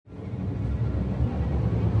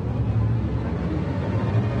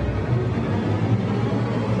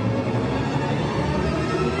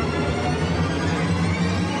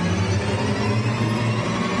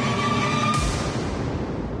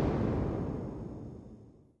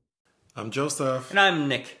I'm Joseph. And I'm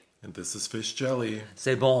Nick. And this is Fish Jelly.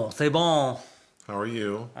 C'est bon, c'est bon. How are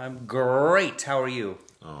you? I'm great. How are you?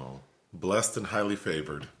 Oh, blessed and highly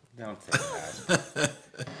favored. Don't say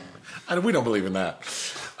that. We don't believe in that.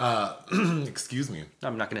 Excuse me.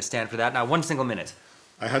 I'm not going to stand for that. Not one single minute.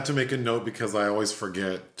 I had to make a note because I always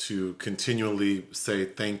forget to continually say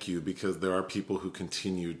thank you because there are people who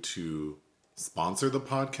continue to sponsor the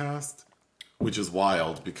podcast, which is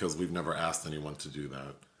wild because we've never asked anyone to do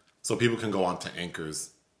that. So people can go onto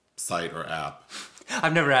Anchor's site or app.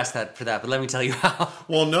 I've never asked that for that, but let me tell you how.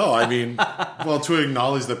 Well, no, I mean, to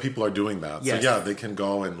acknowledge that people are doing that. Yes. So yeah, they can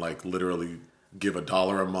go and like literally give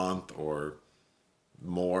 $1 a month or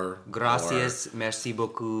more. Gracias, or merci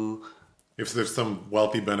beaucoup. if there's some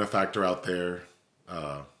wealthy benefactor out there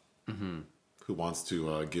who wants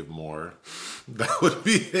to give more, that would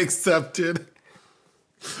be accepted.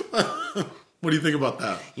 What do you think about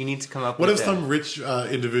that? You need to come up What with if some rich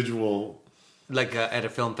individual, like at a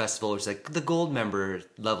film festival, it's like the gold member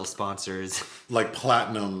level sponsors. like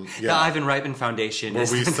platinum, The Ivan Reitman Foundation.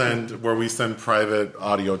 where we send private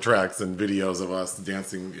audio tracks and videos of us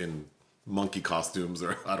dancing in monkey costumes,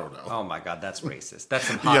 or I don't know. Oh my God, that's racist. That's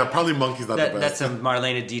some hot. Yeah, probably monkey's not the best. That's some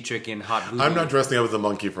Marlena Dietrich in hot voodoo. I'm not dressing up as a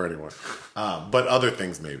monkey for anyone, but other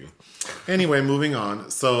things maybe. Anyway, moving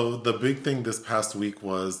on. So the big thing this past week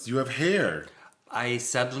was you have hair. I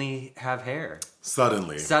suddenly have hair.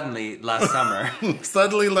 Suddenly Last summer.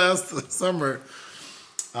 Suddenly last summer.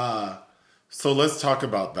 So let's talk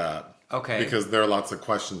about that. Okay. Because there are lots of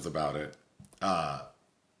questions about it.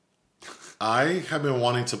 I have been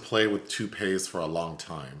wanting to play with toupees for a long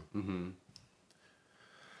time. Mm-hmm.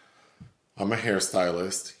 I'm a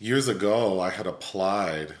hairstylist. Years ago, I had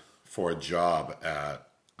applied for a job at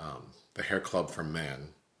the Hair Club for Men.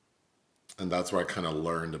 And that's where I kind of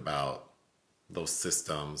learned about those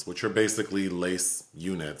systems, which are basically lace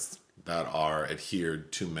units that are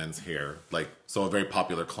adhered to men's hair. Like, so a very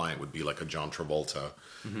popular client would be like a John Travolta.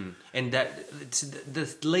 Mm-hmm. And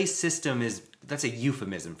the lace system that's a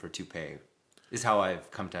euphemism for toupee, is how I've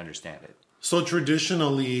come to understand it. So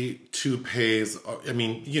traditionally, toupees, I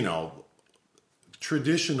mean,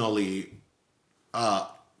 traditionally,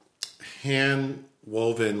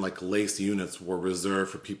 hand-woven like lace units were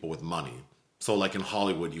reserved for people with money. So like in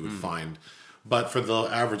Hollywood, you would find, but for the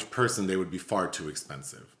average person, they would be far too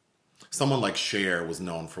expensive. Someone like Cher was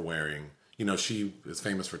known for wearing, she is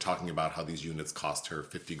famous for talking about how these units cost her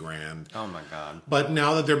 50 grand. Oh my God. But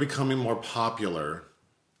now that they're becoming more popular,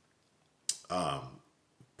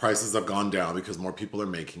 prices have gone down because more people are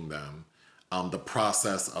making them. The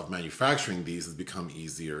process of manufacturing these has become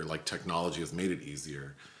easier, like technology has made it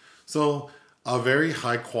easier. So a very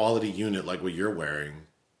high quality unit like what you're wearing,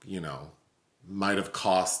 might have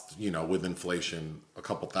cost, with inflation, a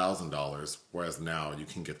couple $1,000s, whereas now you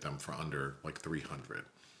can get them for under like 300.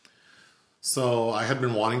 So I had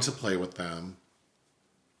been wanting to play with them,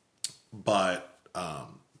 but,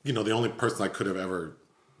 the only person I could have ever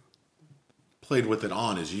played with it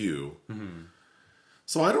on is you. Mm-hmm.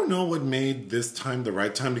 So I don't know what made this time the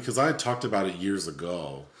right time, because I had talked about it years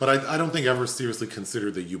ago, but I don't think I ever seriously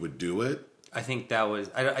considered that you would do it. I think that was...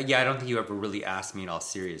 I don't think you ever really asked me in all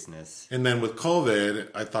seriousness. And then with COVID,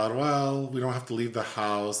 I thought, well, we don't have to leave the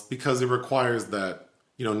house, because it requires that,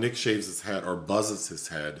 Nick shaves his head or buzzes his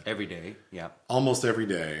head. Every day, yeah. Almost every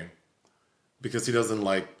day, because he doesn't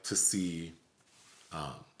like to see...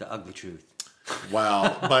 the ugly truth.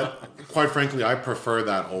 Wow. But quite frankly, I prefer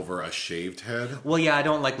that over a shaved head. Well, yeah, I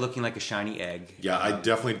don't like looking like a shiny egg. Yeah, I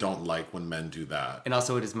definitely don't like when men do that. And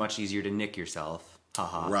also it is much easier to nick yourself.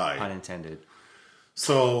 Haha, right. Pun intended.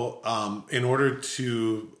 So, in order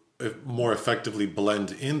to more effectively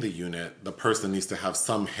blend in the unit, the person needs to have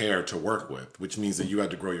some hair to work with, which means that you had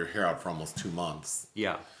to grow your hair out for almost 2 months.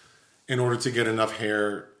 Yeah. In order to get enough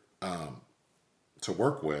hair to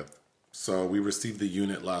work with. So we received the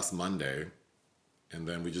unit last Monday, and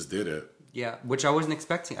then we just did it. Yeah, which I wasn't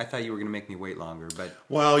expecting. I thought you were going to make me wait longer, but...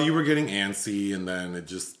 Well, you were getting antsy, and then it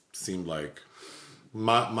just seemed like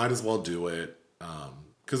might as well do it.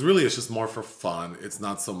 Because really it's just more for fun. It's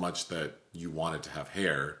not so much that you wanted to have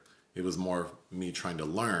hair. It was more me trying to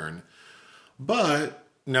learn. But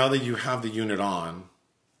now that you have the unit on,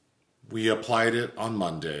 we applied it on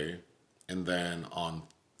Monday. And then on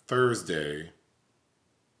Thursday,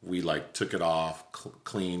 we took it off,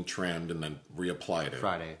 cleaned, trimmed, and then reapplied it.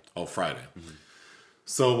 Friday. Oh, Friday. Mm-hmm.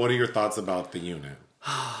 So what are your thoughts about the unit?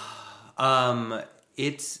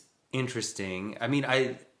 It's interesting. I mean,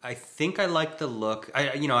 I think I like the look.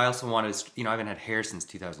 I also want to, I haven't had hair since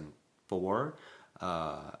 2004.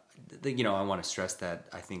 I want to stress that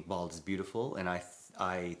I think bald is beautiful, and I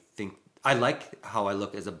think I like how I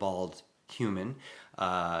look as a bald human.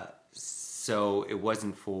 So it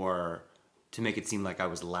wasn't to make it seem like I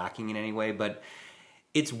was lacking in any way, but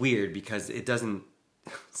it's weird because it doesn't,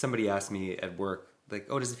 somebody asked me at work, like,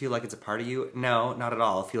 oh, does it feel like it's a part of you? No, not at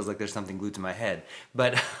all. It feels like there's something glued to my head.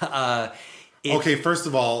 But okay, first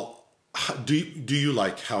of all, do you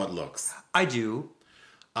like how it looks? I do.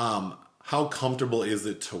 How comfortable is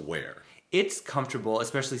it to wear? It's comfortable,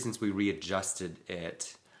 especially since we readjusted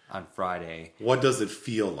it on Friday. What does it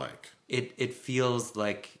feel like? It feels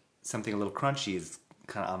like something a little crunchy is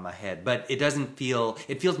kind of on my head, but it doesn't feel,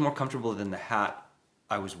 it feels more comfortable than the hat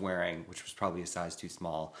I was wearing, which was probably a size too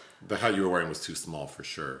small. The hat you were wearing was too small for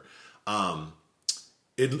sure.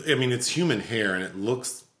 It's human hair and it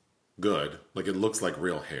looks good. Like it looks like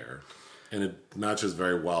real hair and it matches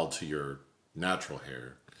very well to your natural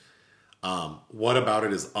hair. What about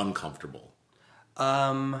it is uncomfortable?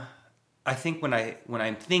 I think when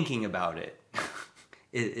I'm thinking about it,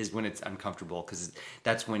 is when it's uncomfortable, because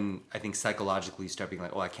that's when I think psychologically you start being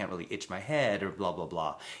like, oh, I can't really itch my head or blah blah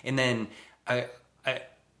blah, and then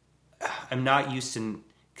I'm not used to,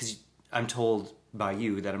 because I'm told by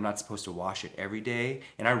you that I'm not supposed to wash it every day,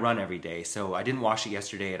 and I run every day, so I didn't wash it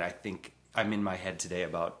yesterday, and I think I'm in my head today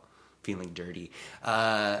about feeling dirty.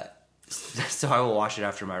 So I will wash it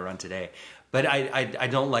after my run today, but I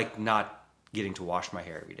don't like not getting to wash my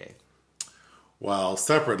hair every day. Well,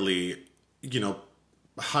 separately,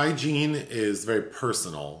 hygiene is very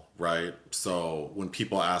personal, right? So when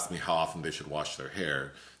people ask me how often they should wash their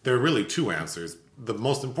hair, there are really two answers. The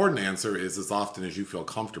most important answer is as often as you feel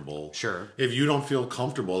comfortable. Sure. If you don't feel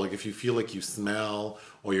comfortable, like if you feel like you smell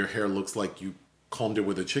or your hair looks like you combed it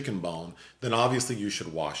with a chicken bone, then obviously you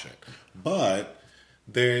should wash it. But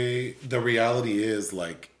the reality is,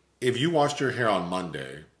 like, if you washed your hair on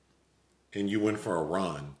Monday and you went for a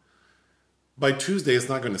run, by Tuesday, it's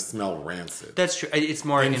not going to smell rancid. That's true. It's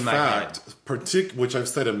more in my head. Which I've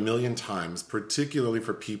said a million times, particularly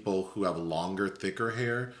for people who have longer, thicker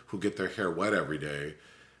hair, who get their hair wet every day,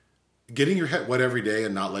 getting your hair wet every day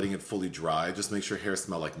and not letting it fully dry just makes your hair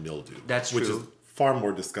smell like mildew. That's true. Which is far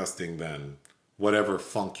more disgusting than whatever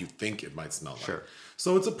funk you think it might smell like. Sure.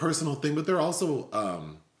 So it's a personal thing, but there are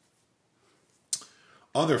also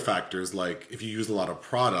other factors, like if you use a lot of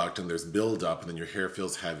product and there's buildup and then your hair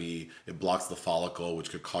feels heavy, it blocks the follicle, which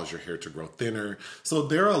could cause your hair to grow thinner. So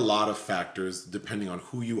there are a lot of factors depending on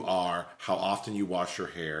who you are, how often you wash your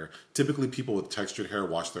hair. Typically people with textured hair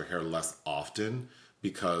wash their hair less often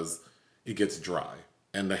because it gets dry.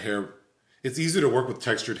 And the hair, it's easier to work with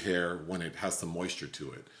textured hair when it has some moisture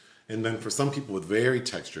to it. And then for some people with very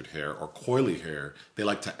textured hair or coily hair, they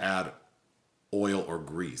like to add oil or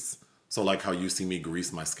grease. So like how you see me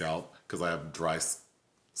grease my scalp because I have dry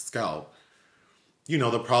scalp.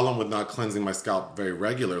 The problem with not cleansing my scalp very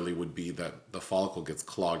regularly would be that the follicle gets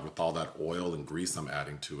clogged with all that oil and grease I'm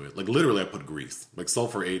adding to it. Like literally I put grease. Like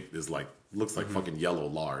sulfur-8 is like, looks like fucking yellow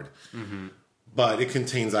lard. Mm-hmm. But it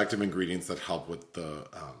contains active ingredients that help with the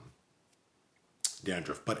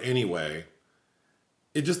dandruff. But anyway,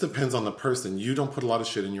 it just depends on the person. You don't put a lot of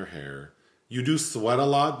shit in your hair. You do sweat a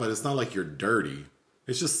lot, but it's not like you're dirty.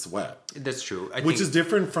 It's just sweat. That's true. Which is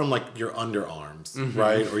different from like your underarms,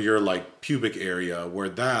 right? Or your like pubic area where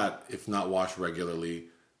that, if not washed regularly,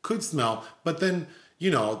 could smell. But then,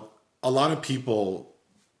 a lot of people,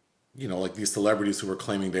 like these celebrities who are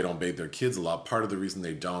claiming they don't bathe their kids a lot, part of the reason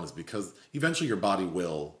they don't is because eventually your body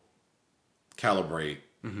will calibrate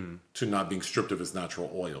to not being stripped of its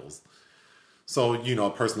natural oils. So, a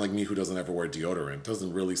person like me who doesn't ever wear deodorant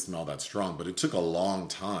doesn't really smell that strong, but it took a long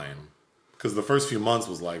time. Because the first few months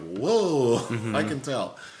was like, whoa, I can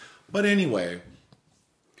tell. But anyway,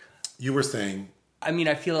 you were saying...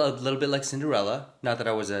 I feel a little bit like Cinderella. Not that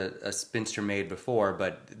I was a spinster maid before,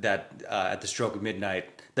 but that at the stroke of midnight,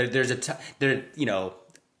 there's I'm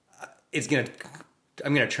going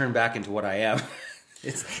to turn back into what I am.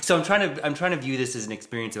 So I'm trying to view this as an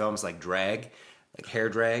experience of almost like drag, like hair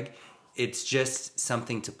drag. It's just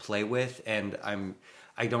something to play with, and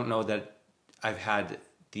I don't know that I've had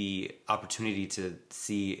the opportunity to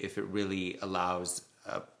see if it really allows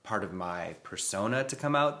a part of my persona to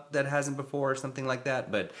come out that hasn't before or something like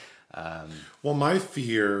that. But well, my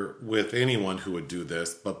fear with anyone who would do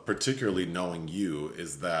this, but particularly knowing you,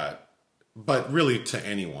 is that, but really to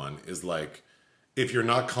anyone, is like, if you're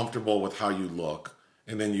not comfortable with how you look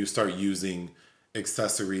and then you start using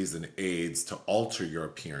accessories and aids to alter your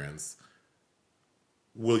appearance,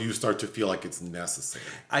 will you start to feel like it's necessary?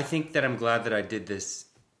 I think that I'm glad that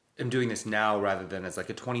I'm doing this now rather than as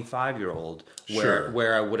like a 25-year-old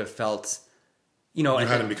where I would have felt you know, You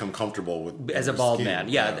hadn't become comfortable with as a your bald skin. man.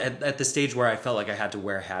 Yeah, at the stage where I felt like I had to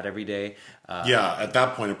wear a hat every day. Yeah, at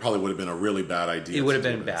that point, it probably would have been a really bad idea. It would have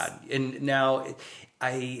to do been this. bad. And now,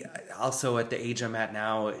 I also at the age I'm at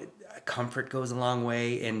now, comfort goes a long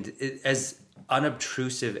way. And as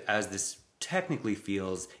unobtrusive as this technically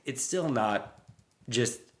feels, it's still not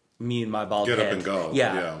just me and my bald Get head. up and go.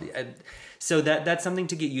 Yeah. So that's something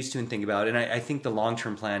to get used to and think about. And I think the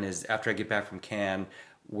long-term plan is after I get back from Cannes,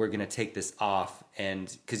 we're going to take this off,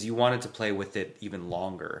 and because you wanted to play with it even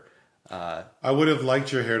longer. I would have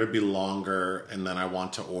liked your hair to be longer, and then I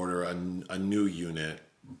want to order a new unit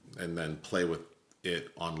and then play with it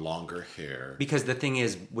on longer hair. Because the thing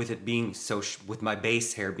is, with it being with my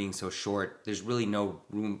base hair being so short, there's really no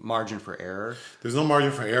margin for error. There's no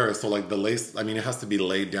margin for error, so like the lace, I mean, it has to be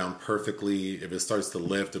laid down perfectly. If it starts to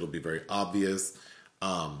lift, it'll be very obvious.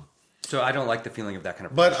 So I don't like the feeling of that kind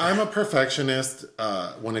of But pressure. I'm a perfectionist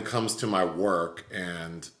when it comes to my work,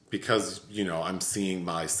 and because, you know, I'm seeing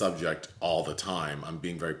my subject all the time, I'm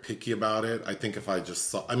being very picky about it. I think if I just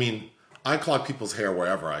saw, I mean, I clock people's hair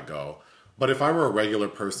wherever I go, but if I were a regular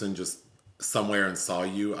person just somewhere and saw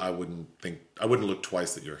you, I wouldn't look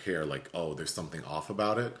twice at your hair like, oh, there's something off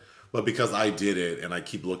about it. But because I did it and I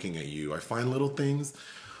keep looking at you, I find little things.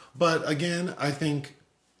 But again, I think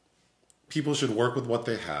people should work with what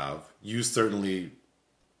they have. You certainly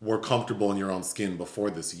were comfortable in your own skin before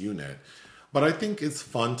this unit. But I think it's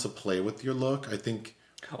fun to play with your look. I think...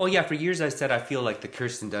 Oh, yeah. For years I said I feel like the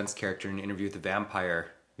Kirsten Dunst character in Interview with the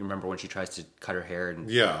Vampire. You remember when she tries to cut her hair and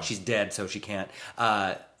she's dead, so she can't.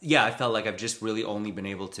 Yeah, I felt like I've just really only been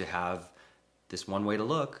able to have this one way to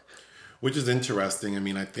look. Which is interesting. I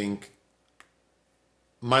mean, I think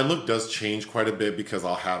my look does change quite a bit because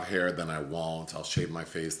I'll have hair, then I won't. I'll shave my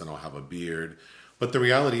face, then I'll have a beard. But the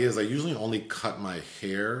reality is I usually only cut my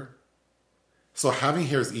hair. So having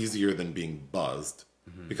hair is easier than being buzzed.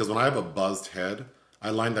 Mm-hmm. Because when I have a buzzed head, I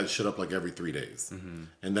line that shit up like every 3 days. Mm-hmm.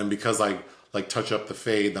 And then because I like touch up the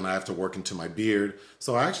fade, then I have to work into my beard.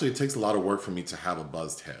 So actually it takes a lot of work for me to have a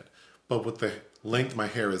buzzed head. But with the length my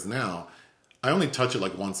hair is now, I only touch it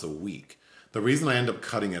like once a week. The reason I end up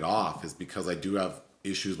cutting it off is because I do have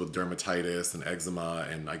issues with dermatitis and eczema,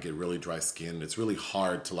 and I get really dry skin. It's really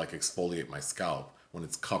hard to like exfoliate my scalp when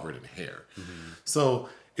it's covered in hair. Mm-hmm. So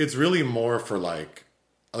it's really more for like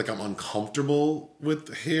I'm uncomfortable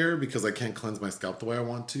with hair because I can't cleanse my scalp the way I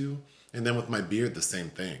want to. And then with my beard, the same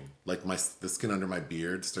thing. Like the skin under my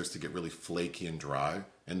beard starts to get really flaky and dry.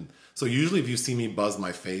 And so usually if you see me buzz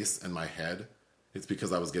my face and my head, it's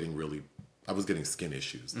because I was getting skin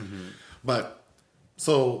issues. Mm-hmm. But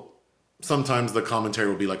so sometimes the commentary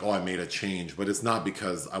will be like, oh, I made a change, but it's not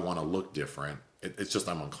because I want to look different. It's just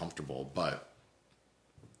I'm uncomfortable. But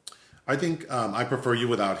I think I prefer you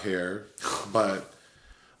without hair. But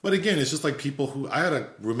again, it's just like people who, I had a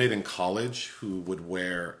roommate in college who would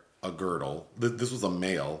wear a girdle. This was a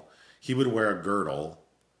male. He would wear a girdle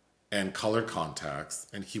and colored contacts,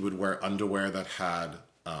 and he would wear underwear that had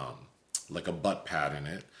like a butt pad in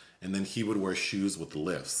it. And then he would wear shoes with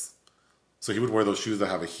lifts. So he would wear those shoes that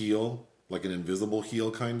have a heel, like an invisible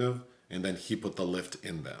heel kind of, and then he put the lift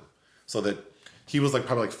in them. So that he was like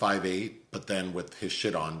probably like 5'8", but then with his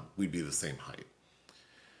shit on, we'd be the same height.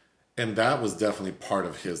 And that was definitely part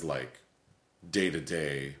of his like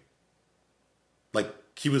day-to-day. Like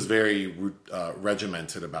he was very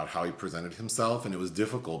regimented about how he presented himself, and it was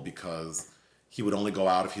difficult because he would only go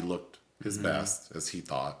out if he looked his best, as he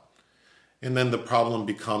thought. And then the problem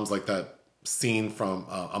becomes like that scene from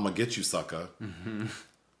I'ma Get You Sucker,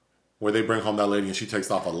 where they bring home that lady and she takes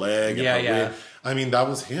off a leg. And her wig. I mean, that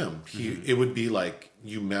was him. It would be like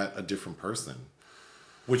you met a different person,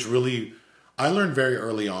 which really, I learned very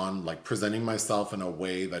early on, like presenting myself in a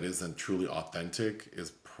way that isn't truly authentic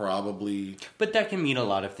is probably... But that can mean a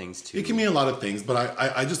lot of things too. It can mean a lot of things, but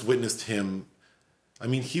I just witnessed him. I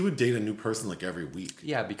mean, he would date a new person like every week.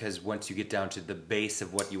 Yeah, because once you get down to the base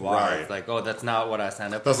of what you are, it's like, oh, that's not what I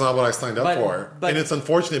signed up for. That's not what I signed up for. And it's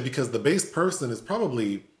unfortunate because the base person is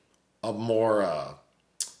probably a more...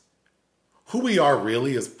 who we are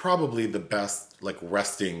really is probably the best, like,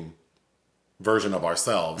 resting version of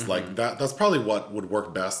ourselves. Mm-hmm. Like, that's probably what would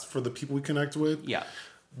work best for the people we connect with. Yeah.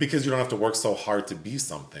 Because you don't have to work so hard to be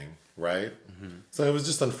something, right? Mm-hmm. So it was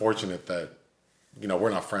just unfortunate that, you know, we're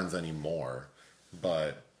not friends anymore.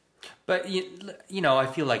 But you know, I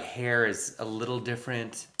feel like hair is a little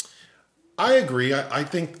different. I agree. I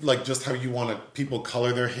think like just how you want people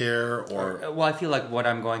color their hair or well, I feel like what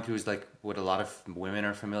I'm going through is like what a lot of women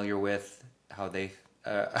are familiar with, how they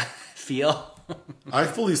feel. I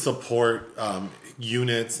fully support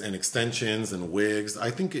units and extensions and wigs.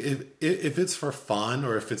 I think if it's for fun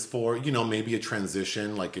or if it's for, maybe a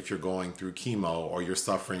transition, like if you're going through chemo or you're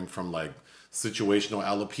suffering from like situational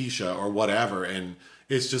alopecia or whatever, and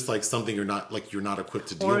it's just like something you're not equipped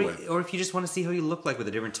to deal with. Or if you just want to see how you look like with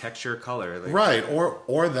a different texture or color. Like, right.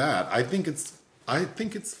 Or that. I think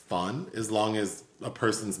it's fun as long as a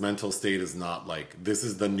person's mental state is not like, this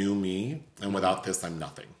is the new me, and without this, I'm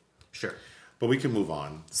nothing. Sure. But we can move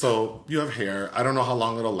on. So you have hair. I don't know how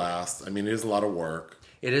long it'll last. I mean, it is a lot of work.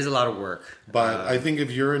 It is a lot of work. But I think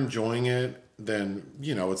if you're enjoying it, then,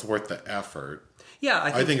 it's worth the effort. Yeah.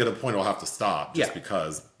 I think at a point it'll have to stop just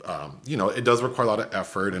because, it does require a lot of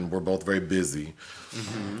effort and we're both very busy.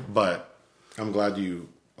 Mm-hmm. But I'm glad you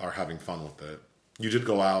are having fun with it. You did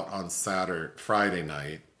go out on Friday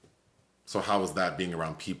night. So how was that being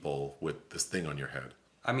around people with this thing on your head?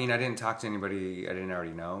 I mean, I didn't talk to anybody I didn't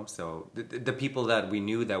already know. So the people that we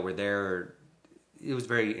knew that were there, it was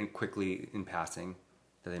very quickly in passing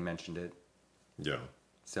that they mentioned it. Yeah.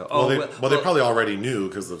 So they probably already knew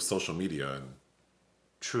because of social media. And,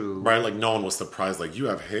 true. right? Like no one was surprised. Like, you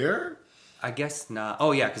have hair? I guess not.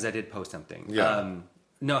 Oh yeah, because I did post something. Yeah.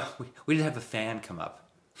 No, we did have a fan come up.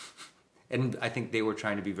 And I think they were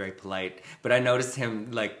trying to be very polite, but I noticed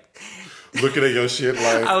him like looking at your shit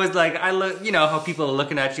like I was like, I look, how people are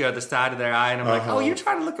looking at you at the side of their eye, and I'm like, oh, you're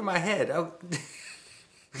trying to look at my head. Oh.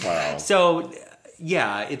 Wow. So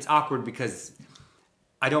yeah, it's awkward because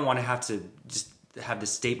I don't want to have to just have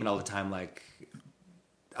this statement all the time, like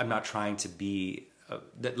I'm not trying to be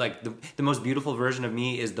the most beautiful version of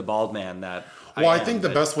me is the bald man that. I think the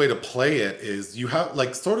best way to play it is you have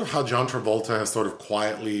like sort of how John Travolta has sort of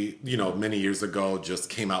quietly, many years ago just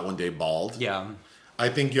came out one day bald. Yeah. I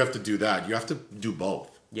think you have to do that. You have to do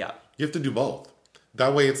both. Yeah. You have to do both.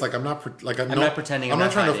 That way it's like I'm not pretending. I'm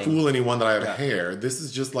not trying hiding. to fool anyone that I have hair. This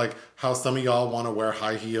is just like how some of y'all want to wear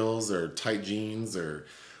high heels or tight jeans or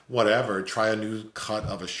whatever, try a new cut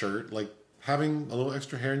of a shirt. Like having a little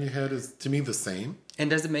extra hair in your head is to me the same. And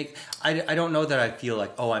does it make I don't know that I feel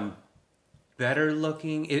like, oh, I'm better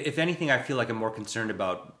looking. If anything, I feel like I'm more concerned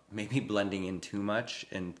about maybe blending in too much,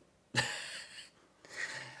 and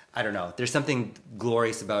I don't know. There's something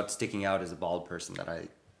glorious about sticking out as a bald person that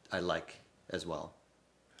I like as well.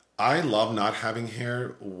 I love not having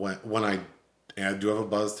hair when I do have a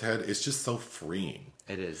buzzed head. It's just so freeing.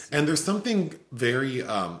 It is. And there's something very,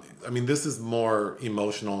 this is more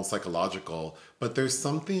emotional and psychological, but there's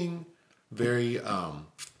something very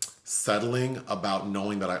settling about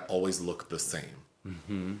knowing that I always look the same.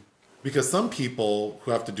 Mm-hmm. Because some people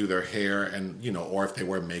who have to do their hair and, or if they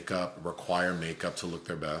wear makeup, require makeup to look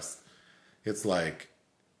their best, it's like,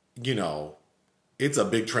 it's a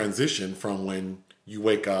big transition from when you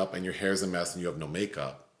wake up and your hair's a mess and you have no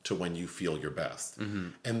makeup to when you feel your best. Mm-hmm.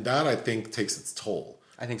 And that, I think, takes its toll.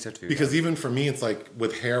 I think so too. Because even for me, it's like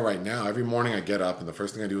with hair right now, every morning I get up and the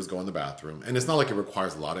first thing I do is go in the bathroom. And it's not like it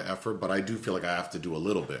requires a lot of effort, but I do feel like I have to do a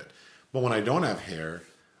little bit. But when I don't have hair,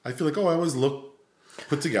 I feel like, I always look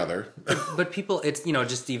put together. But people, it's,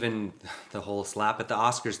 just even the whole slap at the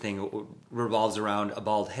Oscars thing revolves around a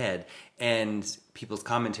bald head and people's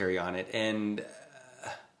commentary on it. And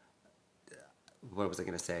what was I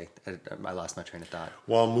going to say? I lost my train of thought.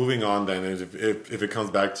 Well, moving on then, if it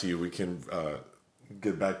comes back to you, we can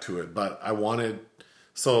get back to it. But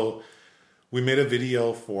so we made a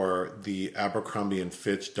video for the Abercrombie and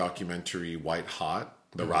Fitch documentary White Hot,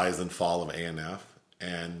 the rise and fall of A&F.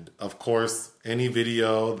 And of course, any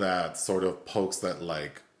video that sort of pokes that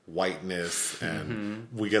like whiteness, and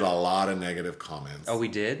we get a lot of negative comments. Oh, we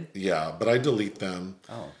did? Yeah, but I delete them.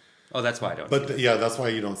 Oh, that's why I don't. But that's why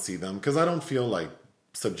you don't see them, because I don't feel like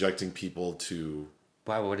subjecting people to.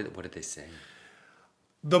 Why? What did they say?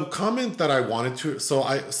 The comment that I wanted to,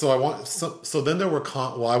 then there were,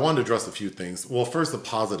 I wanted to address a few things. Well, first, the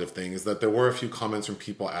positive thing is that there were a few comments from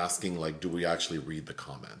people asking, like, do we actually read the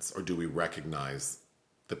comments? Or do we recognize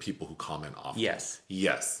the people who comment often?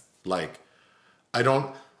 Yes. Like, I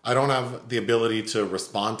don't have the ability to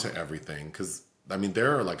respond to everything, because,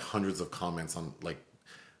 there are, like, hundreds of comments on, like,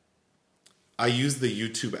 I use the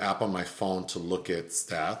YouTube app on my phone to look at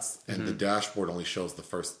stats, and the dashboard only shows the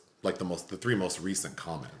first, like the three most recent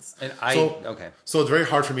comments. And So it's very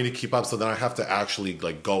hard for me to keep up. So then I have to actually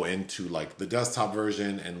like go into like the desktop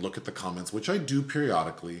version and look at the comments, which I do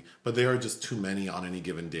periodically, but there are just too many on any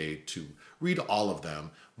given day to read all of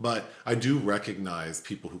them. But I do recognize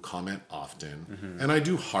people who comment often, and I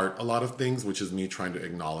do heart a lot of things, which is me trying to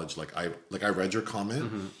acknowledge like I read your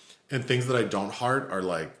comment, and things that I don't heart are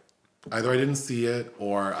like either I didn't see it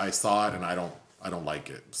or I saw it and I don't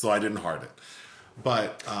like it, so I didn't heart it.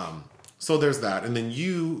 But so there's that, and then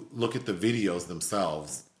you look at the videos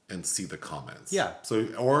themselves and see the comments. Yeah. So,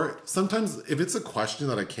 or sometimes if it's a question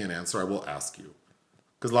that I can't answer, I will ask you,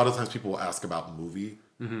 because a lot of times people will ask about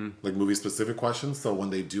like movie specific questions. So when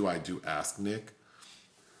they do, I do ask Nick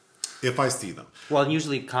if I see them. Well,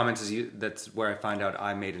 usually comments that's where I find out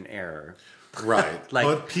I made an error. Right. Like-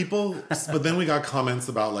 but then we got comments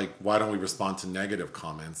about like, why don't we respond to negative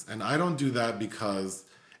comments? And I don't do that because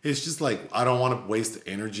it's just like, I don't want to waste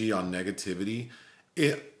energy on negativity.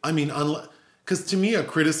 Because to me, a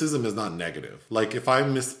criticism is not negative. Like if I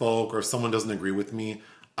misspoke or someone doesn't agree with me,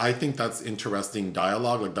 I think that's interesting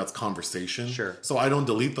dialogue. Like that's conversation. Sure. So I don't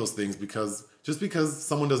delete those things because just because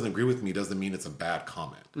someone doesn't agree with me doesn't mean it's a bad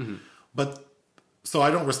comment. But so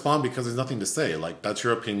I don't respond because there's nothing to say. Like that's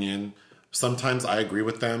your opinion. Sometimes I agree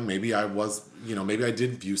with them. Maybe I was, maybe I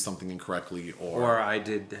did view something incorrectly, or I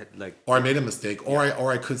did or I made a mistake, or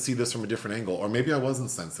I could see this from a different angle, or maybe I wasn't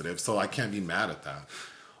sensitive, so I can't be mad at that.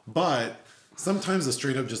 But sometimes the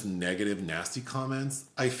straight up just negative, nasty comments,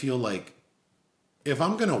 I feel like if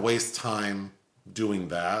I'm gonna waste time doing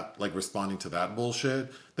that, like responding to that bullshit,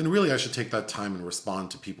 then really I should take that time and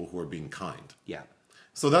respond to people who are being kind. Yeah.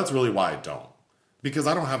 So that's really why I don't, because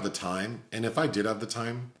I don't have the time, and if I did have the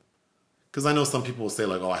time. Because I know some people will say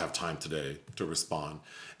like, oh, I have time today to respond.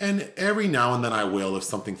 And every now and then I will if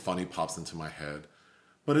something funny pops into my head.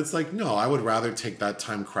 But it's like, no, I would rather take that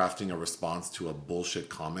time crafting a response to a bullshit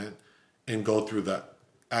comment and go through the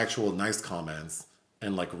actual nice comments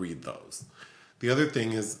and like read those. The other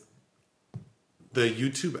thing is the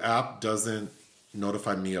YouTube app doesn't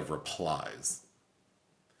notify me of replies.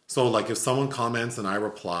 So like if someone comments and I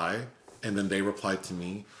reply and then they reply to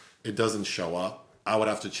me, it doesn't show up. I would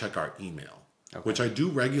have to check our email, which I do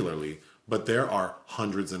regularly, but there are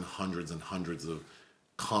hundreds and hundreds and hundreds of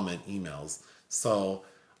comment emails. So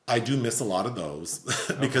I do miss a lot of those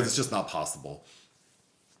because it's just not possible.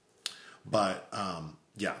 But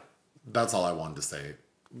yeah, that's all I wanted to say.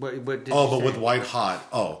 What did you but say? with White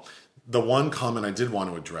Hot, the one comment I did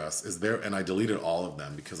want to address is there, and I deleted all of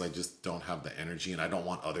them because I just don't have the energy and I don't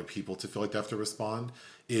want other people to feel like they have to respond,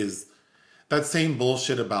 is that same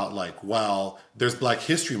bullshit about like, well, there's Black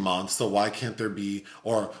History Month, so why can't there be,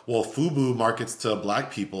 or, well, FUBU markets to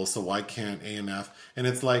Black people, so why can't ANF? And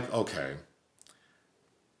it's like, okay,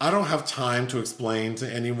 I don't have time to explain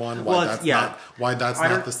to anyone why that's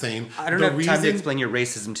not the same. I don't have time to explain your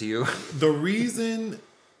racism to you. The reason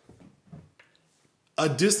a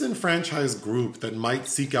disenfranchised group that might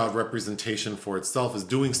seek out representation for itself is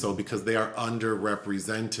doing so because they are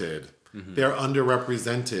underrepresented. They're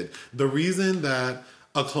underrepresented. The reason that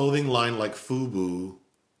a clothing line like FUBU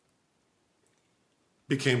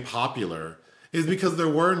became popular is because there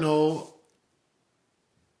were no,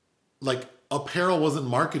 like, apparel wasn't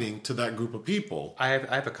marketing to that group of people. I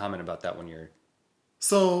have a comment about that when you're...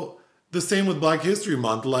 So the same with Black History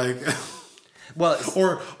Month, like... Well,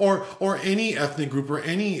 or any ethnic group or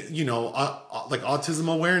any, like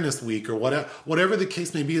Autism Awareness Week or whatever the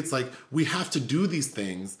case may be, it's like we have to do these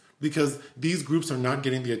things because these groups are not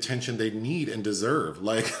getting the attention they need and deserve.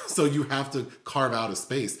 Like, so you have to carve out a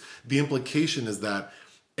space. The implication is that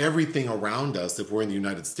everything around us, if we're in the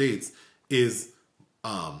United States, is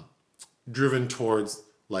driven towards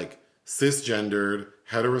like cisgendered,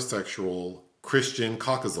 heterosexual, Christian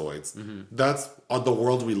Caucasoids. That's the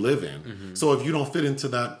world we live in. So if you don't fit into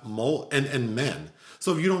that mold, and men.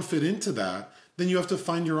 So if you don't fit into that, then you have to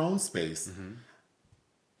find your own space.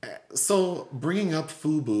 So bringing up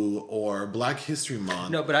FUBU or Black History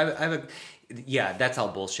Month. No, but I have a... Yeah, that's all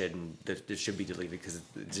bullshit and that should be deleted because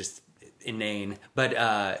it's just inane. But,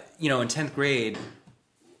 in 10th grade...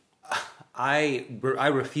 I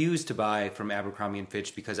refused to buy from Abercrombie &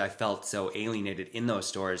 Fitch because I felt so alienated in those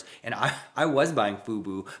stores. And I was buying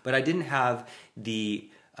FUBU, but I didn't have the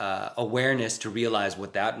awareness to realize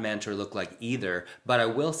what that meant or looked like either. But I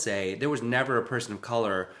will say there was never a person of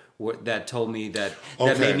color that told me that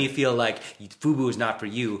made me feel like FUBU is not for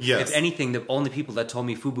you. Yes. If anything, the only people that told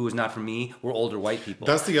me FUBU is not for me were older white people.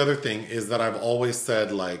 That's the other thing is that I've always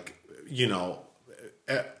said, like,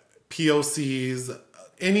 POCs...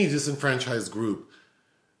 any disenfranchised group,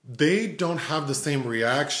 they don't have the same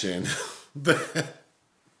reaction that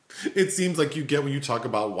it seems like you get when you talk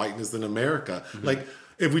about whiteness in America. Like,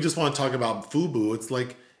 if we just want to talk about FUBU, it's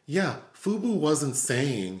like, yeah, FUBU wasn't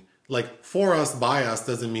saying, like, for us, by us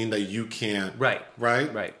doesn't mean that you can't. Right.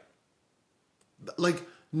 Right? Right. Like,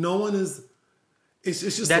 no one is... It's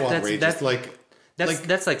just so outrageous.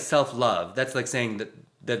 That's like self-love. That's like saying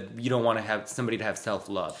that you don't want to have somebody to have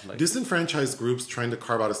self-love. Like, disenfranchised groups trying to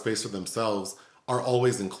carve out a space for themselves are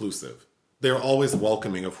always inclusive. they're always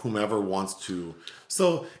welcoming of whomever wants to.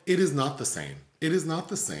 So it is not the same. It is not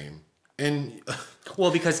the same. And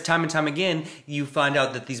well, because time and time again, you find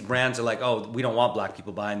out that these brands are like, oh, we don't want black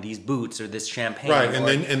people buying these boots or this champagne. right,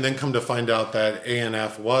 and then come to find out that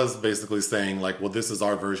ANF was basically saying like, well, this is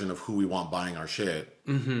our version of who we want buying our shit.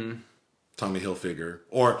 Mm-hmm. Tommy Hilfiger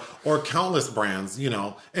or countless brands, you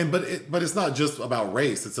know. And but it's not just about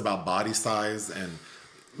race. It's about body size and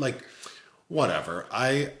like whatever.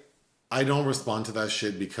 I don't respond to that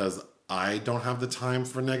shit because I don't have the time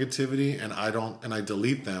for negativity, and I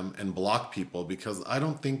delete them and block people because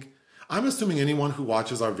I'm assuming anyone who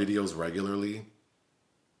watches our videos regularly,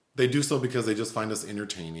 they do so because they just find us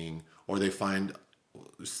entertaining or they find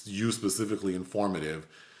you specifically informative.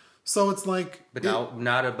 So it's like, but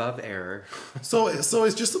not above error. so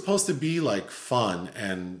it's just supposed to be like fun,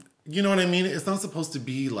 and you know what I mean? It's not supposed to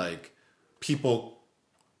be like people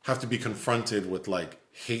have to be confronted with like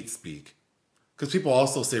hate speak. Because people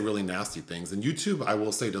also say really nasty things. And YouTube, I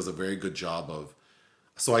will say, does a very good job of...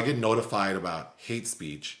 So I get notified about hate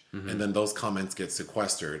speech, and then those comments get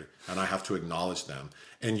sequestered, and I have to acknowledge them.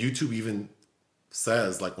 And YouTube even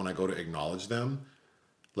says, like, when I go to acknowledge them,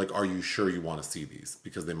 like, are you sure you want to see these?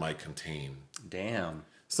 Because they might contain... Damn.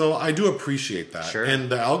 So I do appreciate that. Sure. And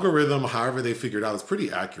the algorithm, however they figured out, is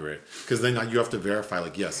pretty accurate. Because then you have to verify,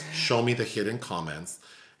 like, yes, show me the hidden comments.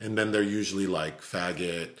 And then they're usually like,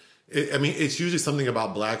 faggot... it's usually something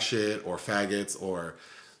about black shit or faggots or...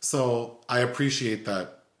 So I appreciate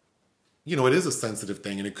that, you know, it is a sensitive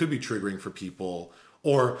thing and it could be triggering for people.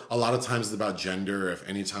 Or a lot of times it's about gender. If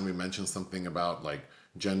anytime we mention something about like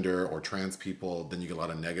gender or trans people, then you get a lot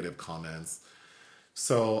of negative comments.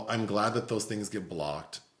 So I'm glad that those things get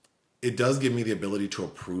blocked. It does give me the ability to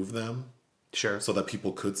approve them. Sure. So that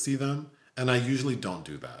people could see them. And I usually don't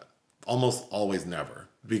do that. Almost always never.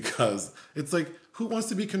 Because it's like... Who wants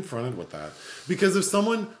to be confronted with that? Because if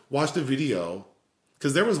someone watched a video,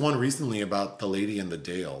 because there was one recently about The Lady in the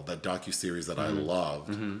Dale, that docuseries that I loved,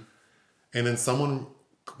 and then someone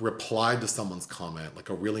replied to someone's comment, like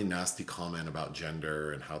a really nasty comment about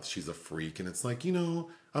gender and how she's a freak, and it's like, you know,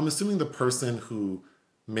 I'm assuming the person who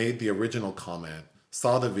made the original comment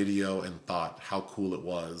saw the video and thought how cool it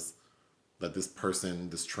was that this person,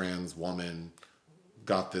 this trans woman,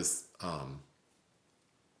 got this...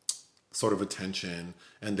 sort of attention,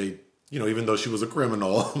 and they, you know, even though she was a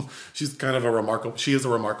criminal, she's kind of she is a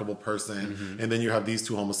remarkable person. And then you have these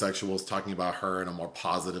two homosexuals talking about her in a more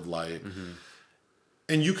positive light.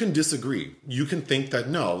 And you can disagree. You can think that,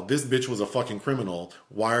 no, this bitch was a fucking criminal.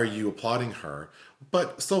 Why are you applauding her?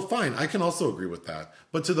 But so fine, I can also agree with that.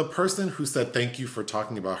 But to the person who said thank you for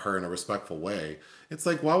talking about her in a respectful way, it's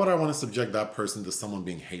like, why would I want to subject that person to someone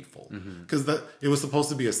being hateful? Because it was supposed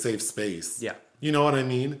to be a safe space. Yeah. You know what I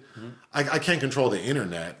mean? I can't control the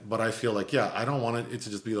internet, but I feel like, yeah, I don't want it to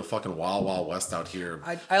just be the fucking wild, wild west out here.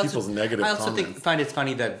 People's negative comments. I also find it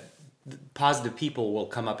funny that positive people will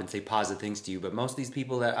come up and say positive things to you, but most of these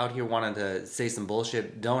people that out here wanting to say some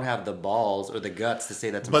bullshit don't have the balls or the guts to say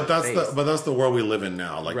that to my face. But that's the world we live in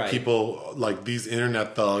now. Like, right. People, like these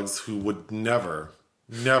internet thugs who would never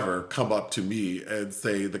come up to me and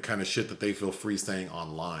say the kind of shit that they feel free saying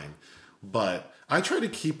online. But I try to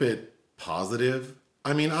keep it positive.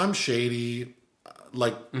 I mean, I'm shady.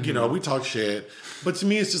 Like, you know, we talk shit. But to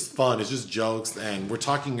me, it's just fun. It's just jokes. And we're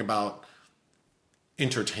talking about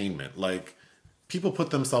entertainment. Like, people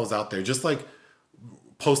put themselves out there. Just like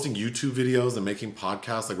posting YouTube videos and making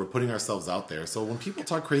podcasts. Like, we're putting ourselves out there. So when people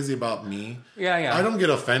talk crazy about me, I don't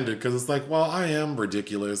get offended. Because it's like, well, I am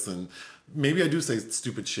ridiculous. And maybe I do say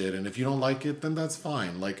stupid shit. And if you don't like it, then that's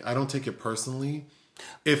fine. Like, I don't take it personally.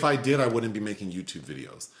 If I did, I wouldn't be making YouTube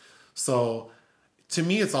videos. So to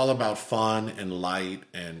me, it's all about fun and light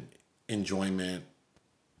and enjoyment,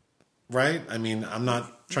 right? I mean, I'm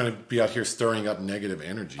not trying to be out here stirring up negative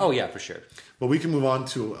energy. Oh, yeah, for sure. But we can move on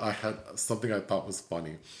to, I had something I thought was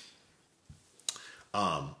funny.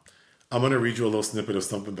 I'm going to read you a little snippet of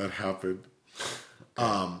something that happened.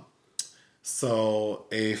 Okay. So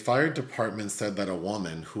a fire department said that a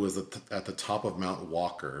woman who was at the top of Mount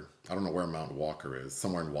Walker, I don't know where Mount Walker is,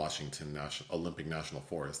 somewhere in Washington, Olympic National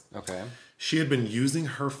Forest. Okay. She had been using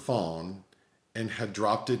her phone and had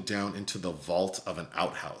dropped it down into the vault of an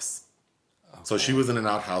outhouse. Okay. So she was in an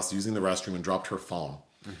outhouse using the restroom and dropped her phone.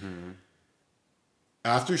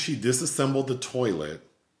 After she disassembled the toilet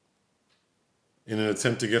in an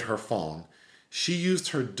attempt to get her phone, she used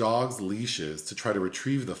her dog's leashes to try to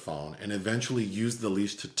retrieve the phone and eventually used the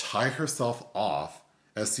leash to tie herself off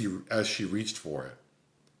as she reached for it.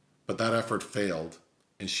 But that effort failed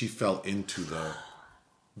and she fell into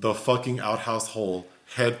the fucking outhouse hole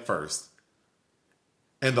head first.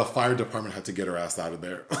 And the fire department had to get her ass out of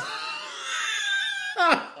there.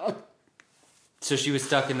 So she was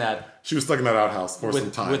stuck in that She was stuck in that outhouse for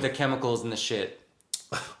some time. with the chemicals and the shit.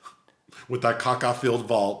 With that caca-filled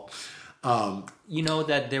vault. You know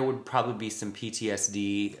that there would probably be some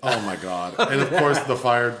PTSD. Oh my God. And of course the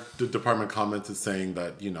fire department commented saying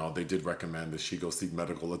that, they did recommend that she go seek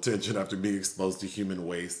medical attention after being exposed to human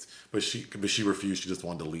waste. But she refused. She just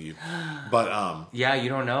wanted to leave. But Yeah, you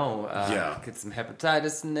don't know. Yeah. Get some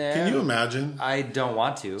hepatitis in there. can you imagine? I don't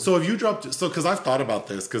want to. So if you because I've thought about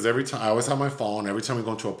this, because every time I always have my phone, every time we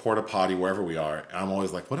go into a porta potty, wherever we are, I'm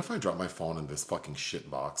always like, what if I drop my phone in this fucking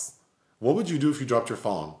shit box? What would you do if you dropped your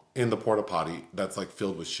phone in the porta potty that's like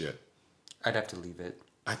filled with shit? I'd have to leave it.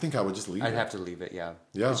 I think I would just leave it. I'd have to leave it, yeah.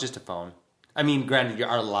 Yeah. It's just a phone. I mean, granted,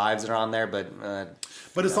 our lives are on there, but...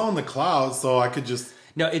 But it's all in the cloud, so I could just...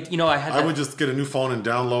 No, I would just get a new phone and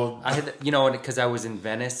download... because I was in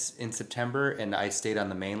Venice in September, and I stayed on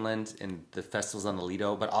the mainland, and the festival's on the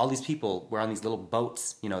Lido, but all these people were on these little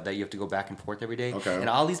boats, that you have to go back and forth every day. Okay. And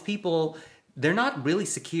all these people... They're not really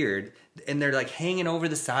secured, and they're like hanging over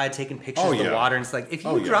the side, taking pictures of the water. And it's like, if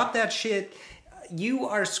you drop that shit, you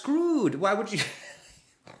are screwed. Why would you?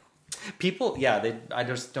 People, I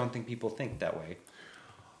just don't think people think that way.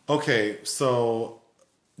 Okay, so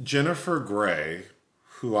Jennifer Grey,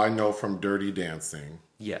 who I know from Dirty Dancing,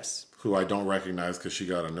 Yes, who I don't recognize because she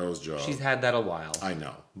got a nose job. she's had that a while. I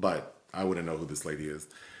know, but I wouldn't know who this lady is.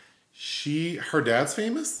 Her dad's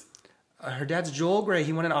famous? Her dad's Joel Grey.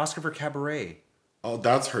 He won an Oscar for Cabaret. Oh,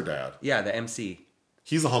 that's her dad. Yeah, the MC.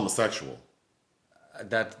 He's a homosexual.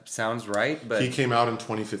 That sounds right, but He came out in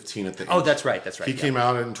 2015 at the age. oh, that's right. That's right. He came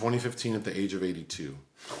out in 2015 at the age of 82.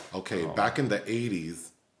 Okay, back in the 80s.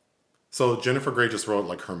 So Jennifer Grey just wrote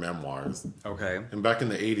like her memoirs. Okay. And back in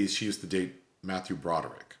the 80s, she used to date Matthew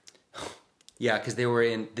Broderick. Yeah, because they were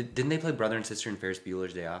in. Didn't they play brother and sister in Ferris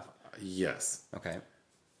Bueller's Day Off? Yes. Okay.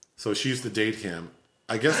 So she used to date him.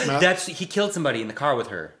 I guess He killed somebody in the car with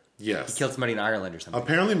her. Yes. He killed somebody in Ireland or something.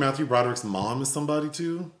 Apparently Matthew Broderick's mom is somebody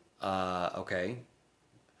too. Okay.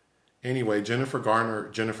 Anyway, Jennifer Grey.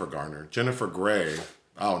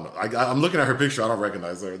 I don't know. I'm looking at her picture. I don't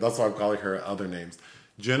recognize her. That's why I'm calling her other names.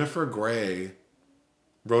 Jennifer Grey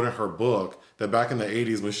wrote in her book that back in the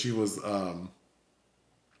 80s when she was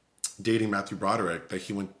dating Matthew Broderick, that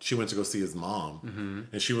she went to go see his mom,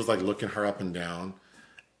 and she was like looking her up and down,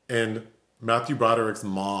 and Matthew Broderick's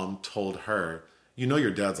mom told her, your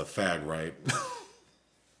dad's a fag, right?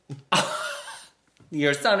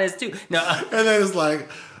 Your son is too. No. And then it's like,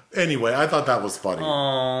 anyway, I thought that was funny.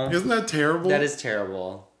 Aww. Isn't that terrible? That is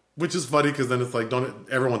terrible. Which is funny because then it's like,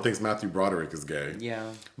 everyone thinks Matthew Broderick is gay.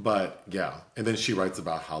 Yeah. But yeah. And then she writes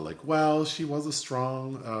about how like, well, she was a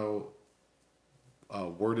strong,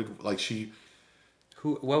 worded, like she...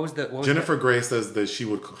 What was Jennifer Grey says that she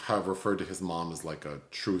would have referred to his mom as like a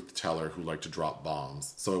truth teller who liked to drop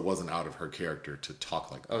bombs. So it wasn't out of her character to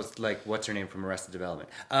talk like that. Oh, it's like what's her name from Arrested Development?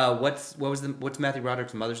 What's Matthew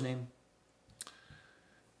Broderick's mother's name?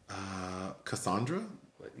 Cassandra?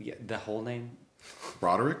 Yeah, the whole name.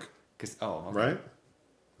 Broderick? Okay. Right?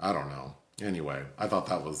 I don't know. Anyway, I thought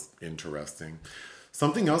that was interesting.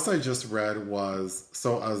 Something else I just read was,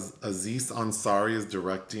 so Aziz Ansari is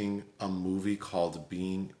directing a movie called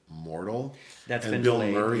Being Mortal. That's and been Bill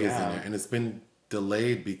delayed, Murray is yeah. in it. And it's been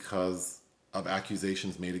delayed because of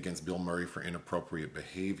accusations made against Bill Murray for inappropriate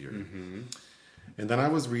behavior. Mm-hmm. And then I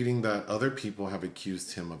was reading that other people have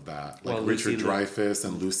accused him of that. Like Richard Dreyfuss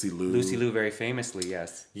and Lucy Liu. Lucy Liu very famously,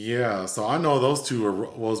 yes. Yeah, so I know those two are...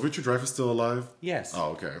 Well, is Richard Dreyfuss still alive? Yes.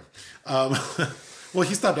 Oh, okay. Well,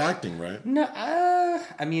 he stopped acting, right? No,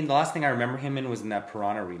 I mean, the last thing I remember him in was in that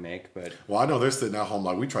Piranha remake, but... Well, I know they're sitting at home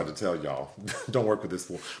like, we tried to tell y'all, don't work with this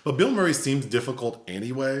fool. But Bill Murray seems difficult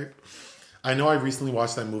anyway. I know I recently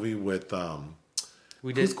watched that movie with...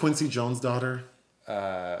 Who's Quincy Jones' daughter?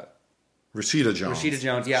 Rashida Jones. Rashida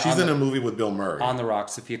Jones, yeah. She's in a movie with Bill Murray. On the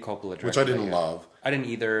Rocks, Sofia Coppola directed. Which I didn't love. I didn't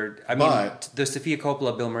either. I mean, the Sofia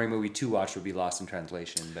Coppola Bill Murray movie to watch would be Lost in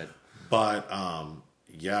Translation, but...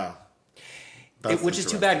 yeah. Which is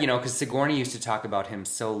too bad, because Sigourney used to talk about him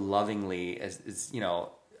so lovingly as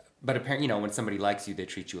but apparently, when somebody likes you, they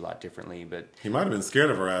treat you a lot differently, but... He might have been scared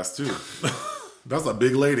of her ass, too. That's a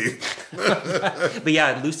big lady. But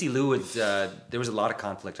yeah, Lucy Liu was, there was a lot of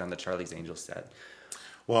conflict on the Charlie's Angels set.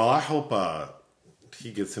 Well, I hope he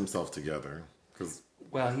gets himself together, because...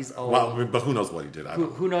 Well, he's old. Well, but who knows what he did?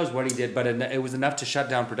 Who knows what he did, but it was enough to shut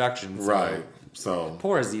down production. So. Right, so...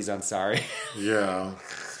 Poor Aziz Ansari. Yeah.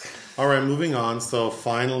 All right, moving on. So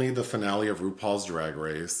finally, the finale of RuPaul's Drag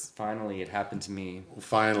Race. Finally, it happened to me.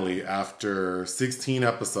 Finally, after 16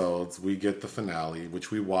 episodes, we get the finale, which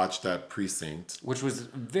we watched at Precinct. Which was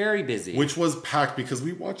very busy. Which was packed because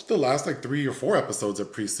we watched the last like 3 or 4 episodes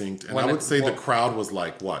at Precinct. And I would say the crowd was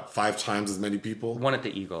like, what, 5 times as many people? One at the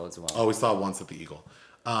Eagle as well. Oh, we saw it once at the Eagle.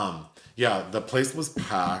 Yeah, the place was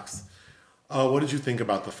packed. What did you think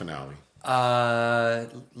about the finale?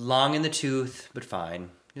 Long in the tooth, but fine.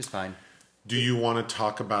 It was fine. Do you want to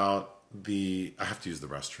talk about I have to use the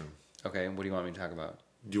restroom. Okay, what do you want me to talk about?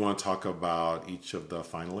 Do you want to talk about each of the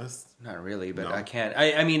finalists? Not really, but No. I can't.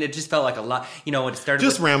 I mean, it just felt like a lot. You know, it started.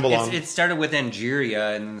 Just ramble on. It started with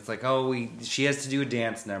Angeria, and it's like, she has to do a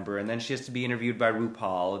dance number, and then she has to be interviewed by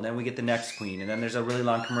RuPaul, and then we get the next queen, and then there's a really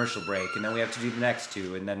long commercial break, and then we have to do the next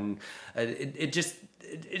two, and then it just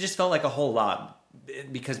felt like a whole lot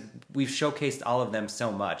because we've showcased all of them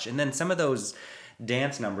so much, and then some of those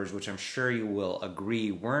dance numbers, which I'm sure you will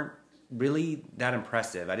agree, weren't really that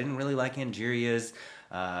impressive. I didn't really like Angeria's.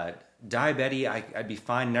 Di Betty, I'd be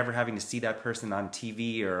fine never having to see that person on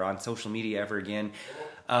TV or on social media ever again.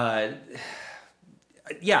 Yeah,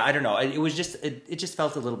 I don't know. It was just it just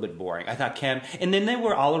felt a little bit boring. I thought and then they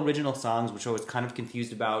were all original songs, which I was kind of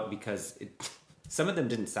confused about because some of them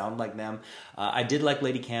didn't sound like them. I did like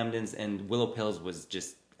Lady Camden's, and Willow Pills was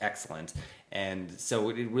just excellent, and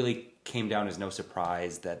so it really came down as no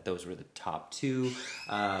surprise that those were the top 2.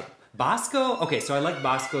 Bosco, okay, so I like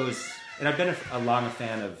Bosco's, and I've been a long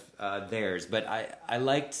fan of theirs, but I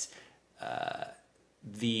liked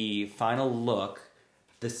the final look.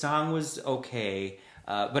 The song was okay,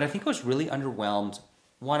 but I think I was really underwhelmed.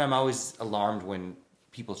 One, I'm always alarmed when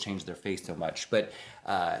people change their face so much, but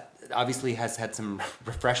obviously has had some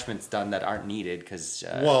refreshments done that aren't needed because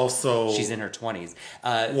she's in her 20s.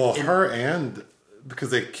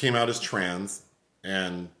 Because they came out as trans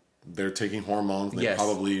and they're taking hormones. They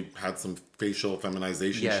probably had some facial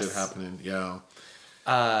feminization shit happening. Yeah.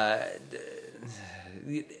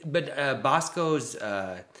 But Bosco's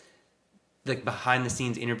like behind the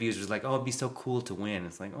scenes interviews was like, oh, it'd be so cool to win.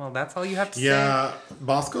 It's like, well, that's all you have to say. Yeah,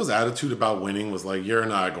 Bosco's attitude about winning was like, you're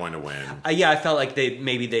not going to win. I felt like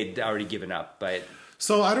they'd already given up, but.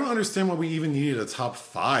 So I don't understand why we even needed a top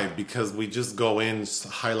 5 because we just go in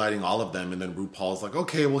highlighting all of them and then RuPaul's like,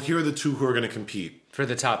 okay, well, here are the 2 who are going to compete. For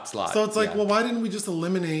the top slot. So it's like, well, why didn't we just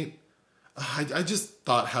eliminate... I just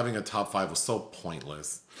thought having a top 5 was so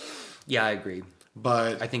pointless. Yeah, I agree.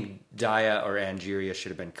 But I think Daya or Angeria should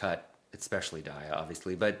have been cut, especially Daya,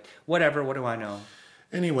 obviously. But whatever, what do I know?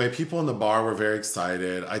 Anyway, people in the bar were very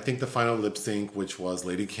excited. I think the final lip sync, which was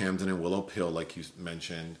Lady Camden and Willow Pill, like you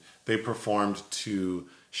mentioned, they performed to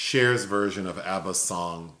Cher's version of ABBA's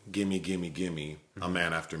song "Gimme, Gimme, Gimme," A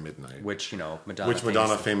Man After Midnight, which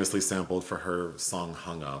Madonna famously sampled for her song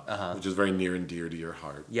 "Hung Up," which is very near and dear to your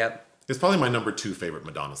heart. Yep. It's probably my number 2 favorite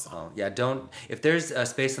Madonna song. Oh, yeah, if there's a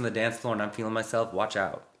space on the dance floor and I'm feeling myself, watch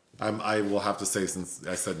out. I will have to say, since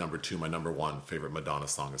I said number 2, my number 1 favorite Madonna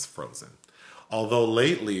song is "Frozen." Although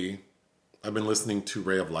lately, I've been listening to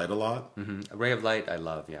Ray of Light a lot. Mm-hmm. Ray of Light, I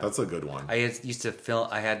love, yeah. That's a good one. I used to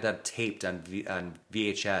I had that taped on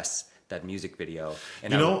VHS, that music video.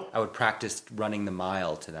 And I would practice running the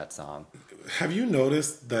mile to that song. Have you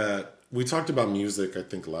noticed that we talked about music, I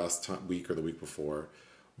think, week or the week before,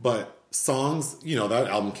 but songs, that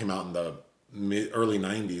album came out in the early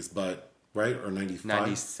 90s, but, right? Or 95?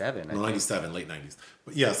 97, No, 97, late 90s.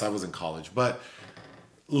 But yes, I was in college. But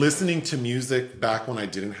listening to music back when I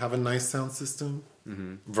didn't have a nice sound system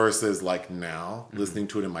versus like now, listening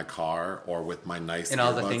to it in my car or with my nice and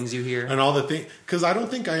all the things you hear. And all the things. Because I don't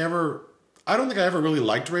think I ever really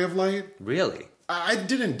liked Ray of Light. Really? I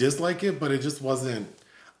didn't dislike it, but it just wasn't.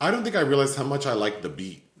 I don't think I realized how much I liked the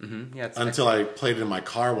beat. Mm-hmm. Yeah, until I played it in my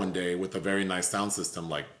car one day with a very nice sound system,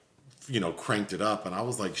 like, cranked it up, and I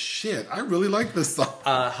was like, shit, I really like this song.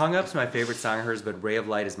 Hung Up's my favorite song of hers, but Ray of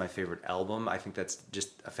Light is my favorite album. I think that's just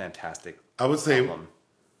a fantastic album.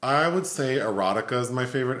 I would say Erotica is my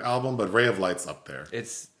favorite album, but Ray of Light's up there.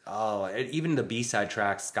 Even the B-side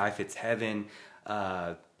tracks, Sky Fits Heaven,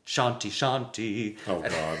 Shanti Shanti. Oh,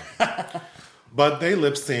 God. But they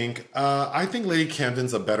lip sync. I think Lady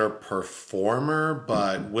Camden's a better performer,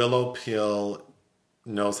 but Willow Pill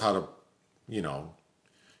knows how to,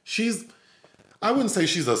 I wouldn't say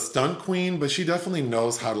she's a stunt queen, but she definitely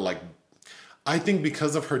knows how to I think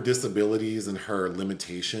because of her disabilities and her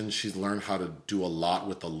limitations, she's learned how to do a lot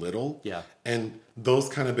with a little. Yeah. And those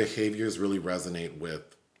kind of behaviors really resonate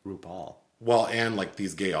with RuPaul. Well, and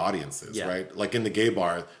these gay audiences, right? Like in the gay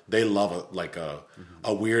bar, they love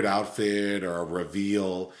a weird outfit or a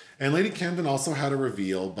reveal. And Lady Camden also had a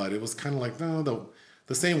reveal, but it was kind of like, no, the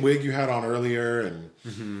the same wig you had on earlier,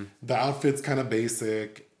 and the outfit's kind of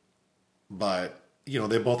basic, but you know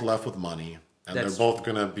they both left with money, and they're both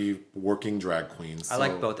gonna be working drag queens. I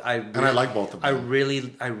like both. I like both of them.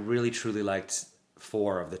 I really truly liked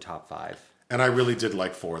 4 of the top 5. And I really did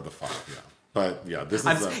like 4 of the 5. Yeah. But yeah, this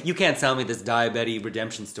is you can't sell me this diabetes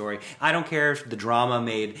redemption story. I don't care if the drama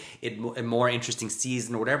made it a more interesting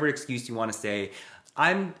season or whatever excuse you want to say.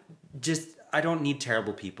 I don't need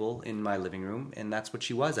terrible people in my living room, and that's what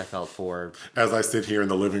she was, I felt, for. As I sit here in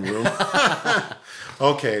the living room.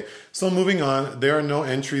 Okay, so moving on. There are no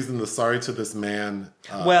entries in the Sorry to This Man.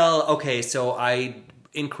 So I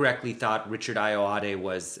incorrectly thought Richard Ayoade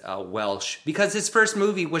was Welsh because his first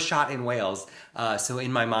movie was shot in Wales. So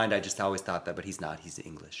in my mind, I just always thought that, but he's not. He's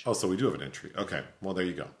English. Oh, so we do have an entry. Okay, well, there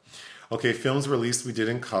you go. Okay, films released we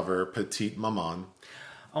didn't cover. Petite Maman.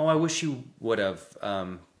 Oh, I wish you would have.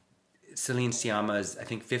 Celine Sciamma's, I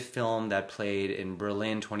think, 5th film that played in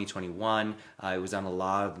Berlin 2021. It was on a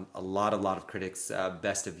lot of critics'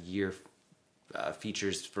 best of year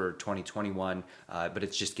features for 2021, but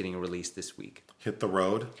it's just getting released this week. Hit the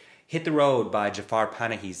Road. Hit the Road by Jafar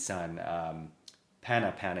Panahi's son,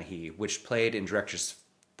 Pana Panahi, which played in Directors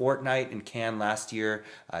Fortnight in Cannes last year.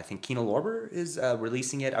 I think Kino Lorber is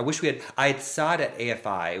releasing it. I saw it at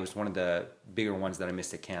AFI. It was one of the bigger ones that I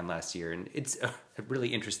missed at Cannes last year, and it's a really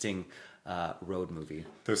interesting road movie.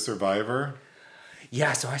 The Survivor.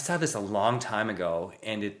 Yeah, so I saw this a long time ago,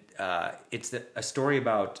 and it's a story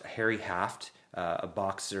about Harry Haft, a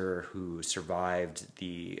boxer who survived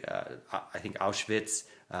I think Auschwitz,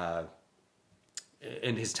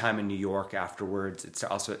 in his time in New York afterwards. It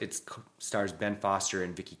stars Ben Foster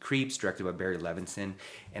and Vicky Krieps, directed by Barry Levinson.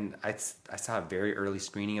 And I saw a very early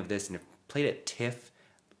screening of this, and it played at TIFF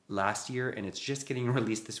last year, and it's just getting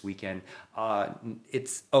released this weekend.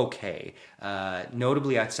 It's okay.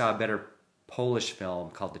 Notably, I saw a better Polish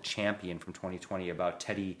film called The Champion from 2020 about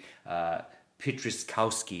Teddy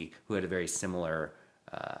Pietraszkowski, who had a very similar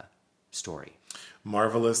story.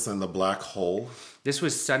 Marvelous and the Black Hole. This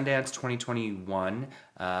was Sundance 2021.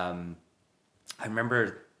 I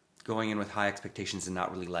remember going in with high expectations and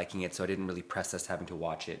not really liking it, so I didn't really press us having to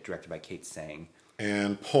watch it, directed by Kate Sang.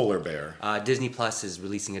 And Polar Bear. Disney Plus is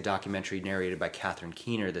releasing a documentary narrated by Catherine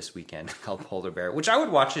Keener this weekend called Polar Bear, which I would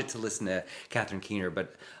watch it to listen to Catherine Keener,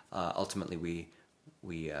 but ultimately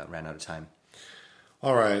we ran out of time.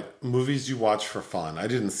 All right, movies you watch for fun. I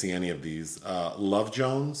didn't see any of these. Love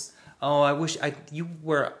Jones. Oh, I wish you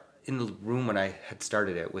were in the room when I had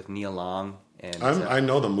started it with Nia Long and I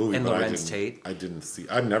know the movie, and but Lorenz Tate. I didn't see.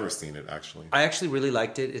 I've never seen it actually. I actually really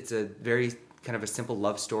liked it. It's a very kind of a simple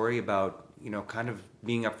love story about kind of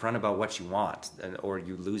being upfront about what you want, or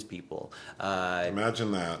you lose people.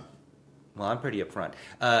 Imagine that. Well, I'm pretty upfront.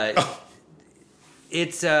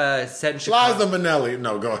 It's set in Chicago. Liza Minnelli.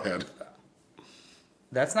 No, go ahead.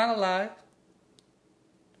 That's not a lie.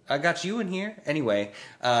 I got you in here. Anyway.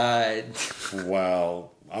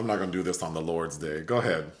 Well, I'm not going to do this on the Lord's Day. Go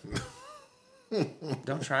ahead.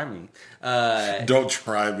 Don't try me. Don't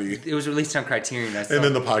try me. It was released on Criterion. And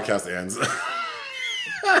then the podcast ends.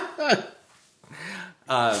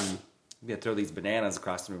 I'm going to throw these bananas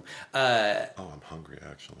across the room. I'm hungry,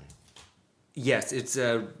 actually. Yes, it's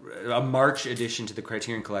a March addition to the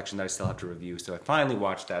Criterion Collection that I still have to review. So I finally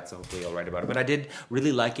watched that, so hopefully I'll write about it. But I did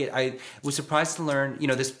really like it. I was surprised to learn,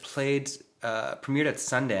 this premiered at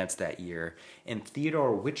Sundance that year, and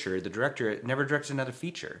Theodore Witcher, the director, never directed another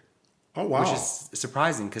feature. Oh, wow. Which is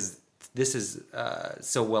surprising because this is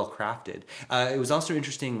so well crafted. It was also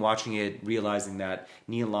interesting watching it, realizing that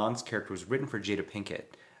Nia Long's character was written for Jada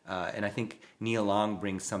Pinkett. And I think Nia Long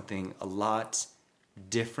brings something a lot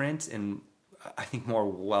different and I think more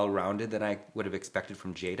well-rounded than I would have expected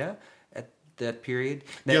from Jada at that period.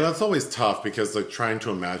 That's always tough because trying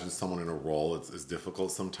to imagine someone in a role is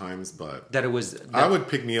difficult sometimes. But I would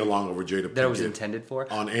pick Nia Long over Jada Pinkett. That it was intended for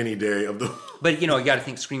on any day of the. But you got to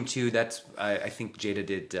think Scream 2. I think Jada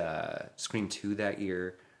did Scream 2 that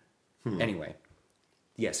year. Anyway,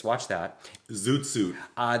 yes, watch that. Zoot Suit.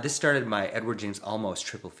 This started my Edward James Olmos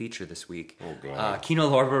triple feature this week. Oh God. Kino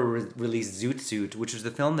Lorber released Zoot Suit, which was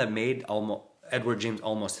the film that made Edward James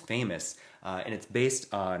Olmos famous, and it's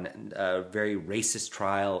based on a very racist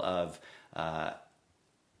trial of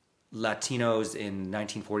Latinos in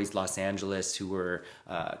 1940s Los Angeles who were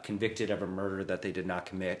convicted of a murder that they did not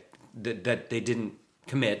commit, that they didn't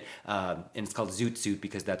commit, and it's called Zoot Suit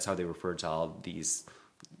because that's how they referred to all these,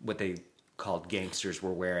 what they called gangsters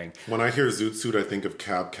were wearing. When I hear Zoot Suit, I think of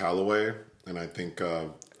Cab Calloway, and I think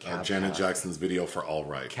of Janet Jackson's video for All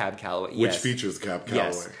Right. Cab Calloway, which features Cab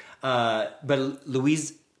Calloway. Yes. But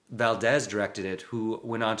Luis Valdez directed it, who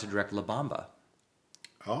went on to direct La Bamba.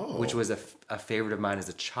 Oh. which was a favorite of mine as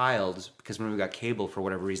a child, because when we got cable, for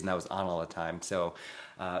whatever reason, that was on all the time. So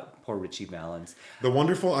poor Richie Valens. The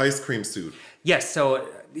Wonderful Ice Cream Suit. Yes, so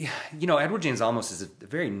Edward James Olmos is a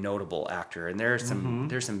very notable actor, and there's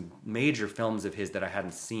some major films of his that I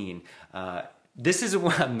hadn't seen. This is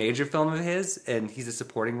a major film of his, and he's a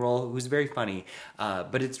supporting role who's very funny.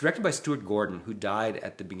 But it's directed by Stuart Gordon, who died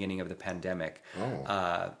at the beginning of the pandemic.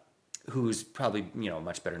 Oh. Who's probably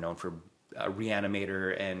much better known for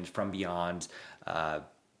Reanimator and From Beyond,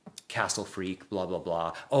 Castle Freak, blah blah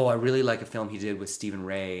blah. Oh, I really like a film he did with Stephen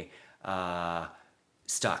Ray,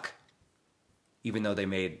 Stuck. Even though they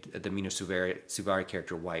made the Mina Suvari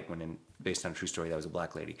character white based on a true story, that was a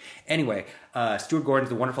black lady. Anyway, Stuart Gordon's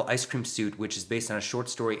The Wonderful Ice Cream Suit, which is based on a short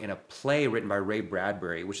story in a play written by Ray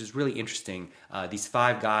Bradbury, which is really interesting. These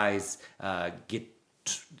 5 guys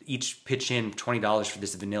each pitch in $20 for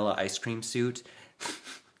this vanilla ice cream suit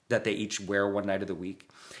that they each wear one night of the week.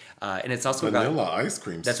 And it's also vanilla ice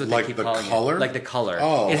cream. That's what like they keep the calling color? it. Like the color.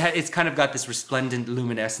 Oh. It's kind of got this resplendent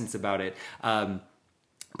luminescence about it.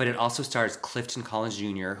 But it also stars Clifton Collins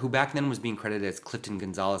Jr., who back then was being credited as Clifton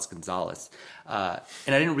Gonzalez Gonzalez. And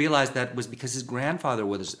I didn't realize that was because his grandfather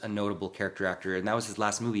was a notable character actor, and that was his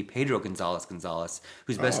last movie, Pedro Gonzalez Gonzalez,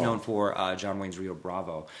 who's best known for John Wayne's Rio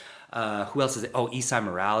Bravo. Who else is it? Oh, Esai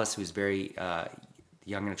Morales, who's very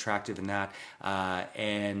young and attractive in that.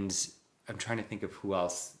 And I'm trying to think of who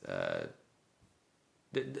else.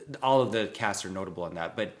 All of the casts are notable in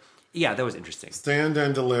that. But yeah, that was interesting. Stand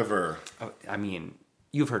and Deliver. Oh, I mean,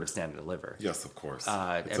 you've heard of Stand and Deliver. Yes, of course.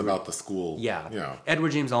 It's about the school. Yeah.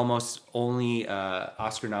 Edward James Olmos' only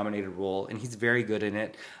Oscar-nominated role, and he's very good in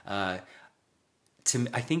it. I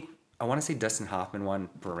want to say Dustin Hoffman won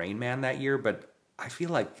for Rain Man that year, but I feel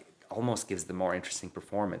like Olmos gives the more interesting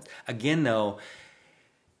performance. Again, though,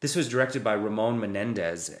 this was directed by Ramon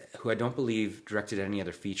Menendez, who I don't believe directed any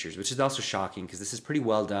other features, which is also shocking because this is pretty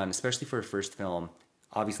well done, especially for a first film,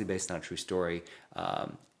 obviously based on a true story.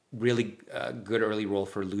 Really good early role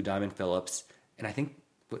for Lou Diamond Phillips, and I think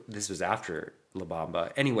this was after La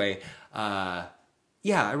Bamba. Anyway, I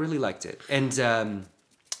really liked it, and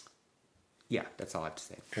that's all I have to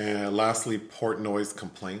say. And lastly, Portnoy's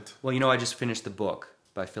Complaint. Well, I just finished the book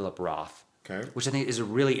by Philip Roth, okay, which I think is a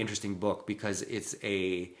really interesting book because it's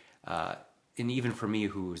and even for me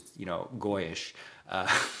who's goyish,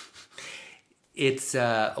 it's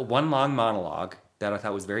one long monologue that I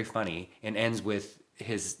thought was very funny and ends with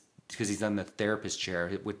because he's on the therapist chair,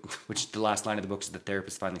 which the last line of the book is the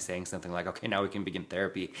therapist finally saying something like, okay, now we can begin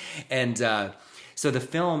therapy. And so the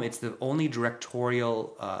film, it's the only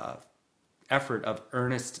directorial effort of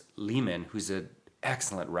Ernest Lehman, who's an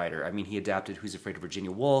excellent writer. I mean, he adapted Who's Afraid of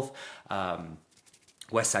Virginia Woolf,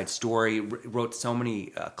 West Side Story, wrote so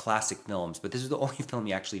many classic films, but this is the only film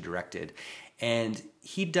he actually directed. And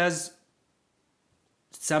he does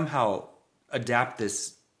somehow adapt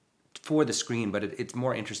this for the screen, but it's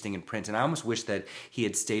more interesting in print. And I almost wish that he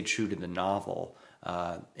had stayed true to the novel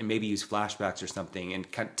and maybe use flashbacks or something and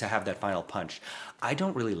to have that final punch. I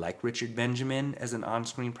don't really like Richard Benjamin as an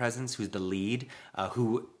on-screen presence, who's the lead,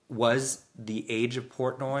 who was the age of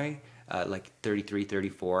Portnoy, like 33,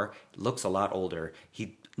 34, looks a lot older.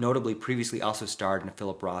 He notably previously also starred in a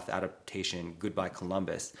Philip Roth adaptation, Goodbye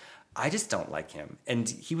Columbus. I just don't like him. And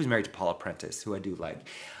he was married to Paula Prentice, who I do like.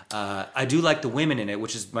 I do like the women in it,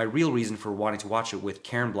 which is my real reason for wanting to watch it, with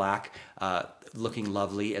Karen Black looking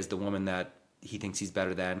lovely as the woman that he thinks he's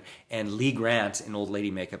better than, and Lee Grant in old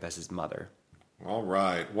lady makeup as his mother. All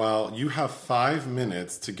right. Well, you have 5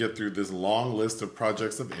 minutes to get through this long list of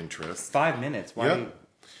projects of interest. 5 minutes? Why? Yep.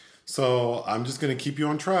 So I'm just going to keep you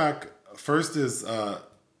on track. First is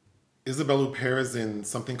Isabelle Huppert is in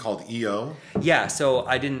something called EO. Yeah, so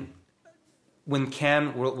I didn't... When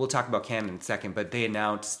Cannes, we'll talk about Cannes in a second, but they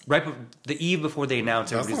announced, the eve before they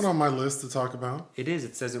announced... That's not on my list to talk about. It is.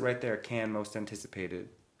 It says it right there, Cannes Most Anticipated.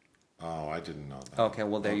 Oh, I didn't know that. Okay,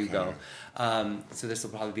 well, there you go. So this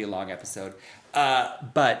will probably be a long episode.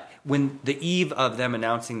 But when the eve of them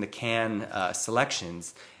announcing the Cannes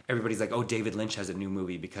selections, everybody's like, oh, David Lynch has a new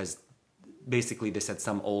movie, because basically they said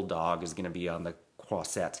some old dog is going to be on the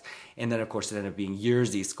croisette. And then, of course, it ended up being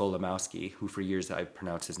Jerzy Skolimowski, who for years I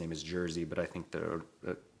pronounced his name as Jerzy, but I think the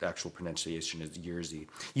actual pronunciation is Jerzy.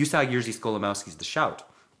 You saw Jerzy Skolimowski's The Shout.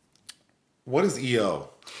 What is EO?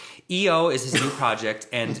 EO is his new project,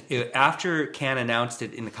 and after Cannes announced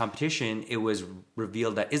it in the competition, it was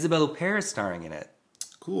revealed that Isabelle Huppert is starring in it.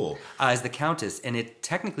 Cool. As the Countess, and it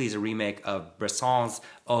technically is a remake of Bresson's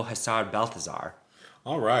O Hussard Balthazar.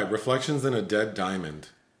 All right, Reflections in a Dead Diamond.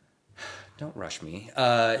 Don't rush me.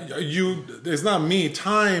 It's not me.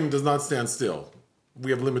 Time does not stand still.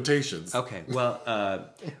 We have limitations. Okay,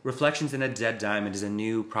 well, Reflections in a Dead Diamond is a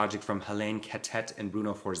new project from Helene Catet and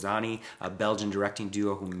Bruno Forzani, a Belgian directing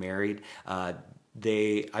duo who married.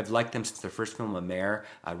 I've liked them since their first film, A Mare.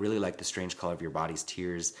 I really like The Strange Color of Your Body's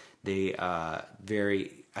Tears. They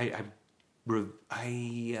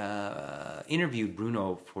interviewed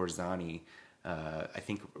Bruno Forzani, I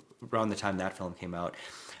think around the time that film came out.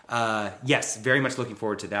 Yes, very much looking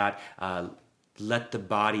forward to that. Let the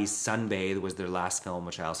Bodies Sunbathe was their last film,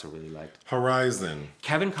 which I also really liked. Horizon.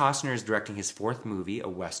 Kevin Costner is directing his fourth movie, a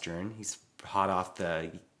Western. He's hot off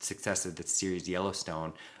the success of the series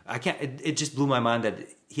Yellowstone. It just blew my mind that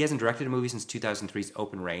he hasn't directed a movie since 2003's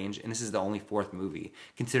Open Range, and this is the only fourth movie,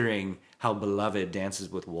 considering how beloved Dances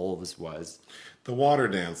with Wolves was. The Water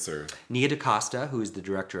Dancer. Nia DaCosta, who is the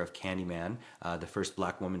director of Candyman, the first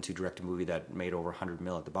black woman to direct a movie that made over 100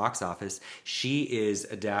 mil at the box office, she is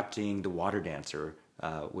adapting The Water Dancer,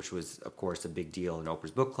 which was, of course, a big deal in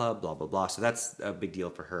Oprah's Book Club, blah, blah, blah. So that's a big deal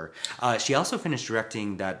for her. She also finished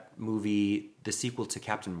directing that movie, the sequel to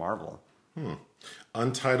Captain Marvel.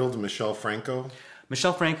 Untitled, Michel Franco.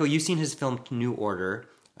 Michel Franco, you've seen his film New Order,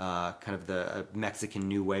 kind of the Mexican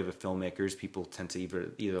new wave of filmmakers. People tend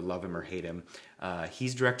to either love him or hate him.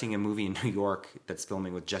 He's directing a movie in New York that's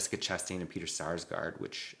filming with Jessica Chastain and Peter Sarsgaard,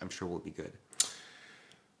 which I'm sure will be good.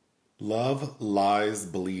 Love Lies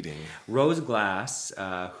Bleeding. Rose Glass,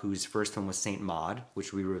 whose first film was Saint Maud,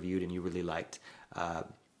 which we reviewed and you really liked.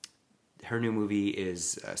 Her new movie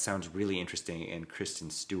sounds really interesting, and Kristen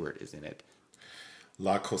Stewart is in it.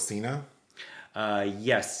 La Cocina.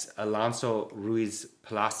 Yes, Alonso Ruiz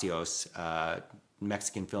Palacios,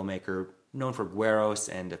 Mexican filmmaker, known for Güeros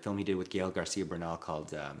and a film he did with Gael Garcia Bernal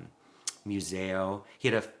called Museo. He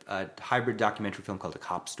had a hybrid documentary film called A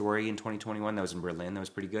Cop Story in 2021 that was in Berlin. That was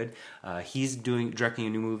pretty good. He's directing a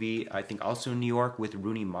new movie, I think also in New York, with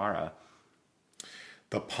Rooney Mara.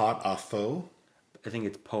 The Pot au Feu. I think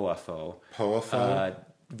it's Po A Pho. Po au Feu.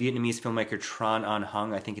 Vietnamese filmmaker Tran Anh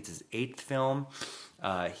Hung. I think it's his 8th film.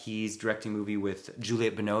 He's directing a movie with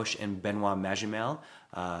Juliette Binoche and Benoit Magimel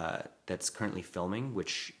that's currently filming,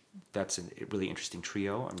 that's a really interesting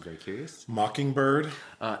trio. I'm very curious. Mockingbird.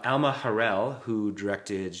 Alma Harrell, who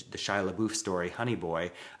directed the Shia LaBeouf story Honey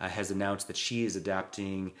Boy, has announced that she is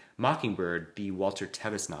adapting Mockingbird, the Walter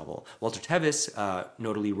Tevis novel. Walter Tevis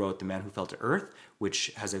notably wrote The Man Who Fell to Earth,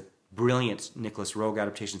 which has a brilliant Nicholas Roeg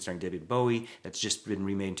adaptation starring David Bowie that's just been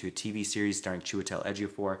remade into a TV series starring Chiwetel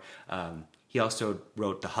Ejiofor. He also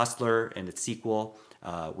wrote The Hustler and its sequel,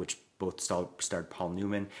 which both starred Paul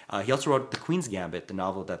Newman. He also wrote The Queen's Gambit, the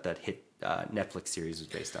novel that hit Netflix series was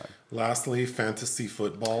based on. Lastly, fantasy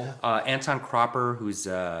football. Anton Cropper, who's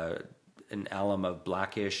an alum of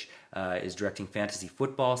Blackish, is directing fantasy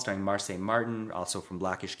football starring Marseille Martin, also from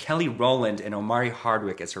Blackish. Kelly Rowland and Omari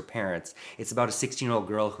Hardwick as her parents. It's about a 16-year-old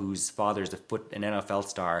girl whose father is an NFL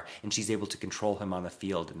star, and she's able to control him on the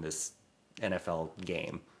field in this NFL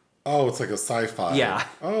game. Oh, it's like a sci-fi. Yeah.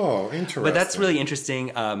 Oh, interesting. But that's really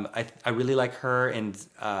interesting. I really like her, and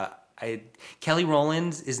Kelly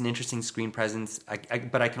Rowland is an interesting screen presence,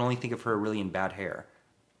 but I can only think of her really in Bad Hair.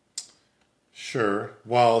 Sure.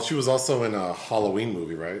 Well, she was also in a Halloween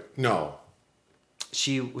movie, right? No.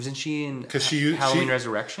 Wasn't she in Halloween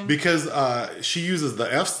Resurrection? Because she uses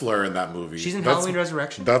the F slur in that movie. She's in Halloween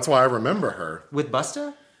Resurrection? That's why I remember her. With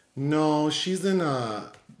Busta? No, she's in...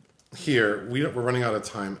 Here, we're running out of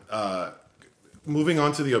time. Moving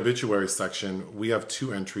on to the obituary section, we have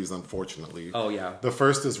 2 entries, unfortunately. Oh, yeah. The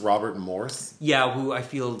first is Robert Morse. Yeah, who I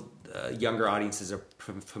feel younger audiences are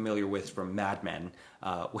familiar with from Mad Men,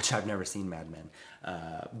 which I've never seen Mad Men.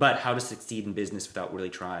 But How to Succeed in Business Without Really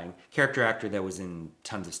Trying. Character actor that was in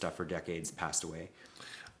tons of stuff for decades, passed away.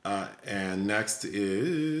 And next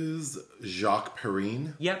is Jacques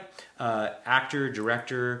Perrine. Yep. Actor,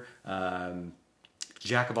 director,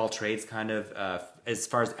 jack of all trades, kind of. As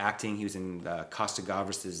far as acting, he was in Costa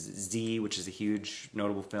Gavras' Z, which is a huge,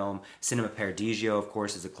 notable film. Cinema Paradiso, of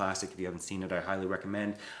course, is a classic. If you haven't seen it, I highly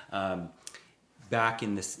recommend. Back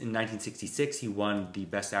in 1966, he won the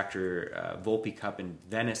Best Actor Volpi Cup in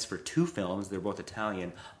Venice for 2 films. They're both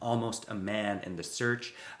Italian, Almost a Man and The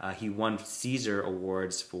Search. He won Caesar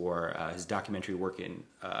Awards for his documentary work in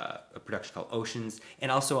a production called Oceans,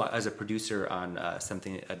 and also as a producer on a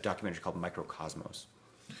documentary called Microcosmos.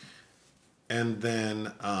 And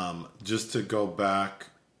then just to go back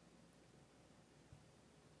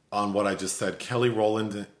on what I just said, Kelly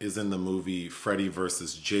Rowland is in the movie Freddy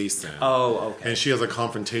vs. Jason. Oh, okay. And she has a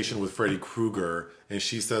confrontation with Freddy Krueger, and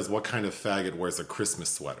she says, "What kind of faggot wears a Christmas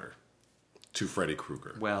sweater?" to Freddy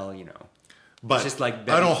Krueger. Well, you know. But it's just like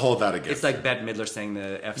I don't hold that against it's like Bette Midler saying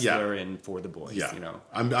the F slur in For the Boys. Yeah. You know.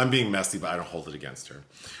 I'm being messy, but I don't hold it against her.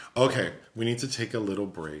 Okay, we need to take a little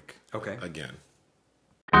break. Okay. Again.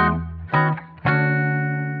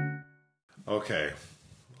 Okay,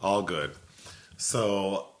 all good.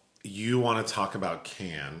 So you want to talk about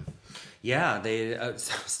Cannes? Yeah, they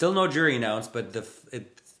still no jury announced, but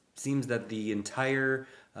it seems that the entire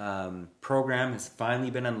program has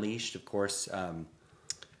finally been unleashed. Of course,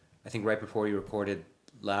 I think right before we recorded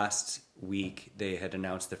last week, they had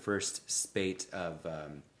announced the first spate of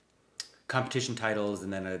competition titles,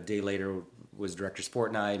 and then a day later was Director's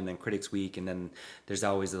Fortnight, and then Critics Week, and then there's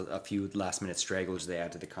always a few last-minute stragglers they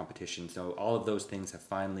add to the competition. So all of those things have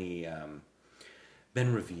finally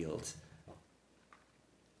been revealed.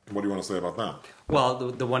 What do you want to say about that? Well,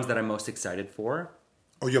 the ones that I'm most excited for.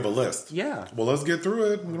 Oh, you have a list? Yeah. Well, let's get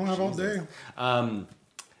through it. We don't have all day.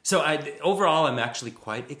 So overall, I'm actually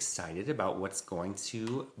quite excited about what's going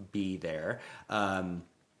to be there.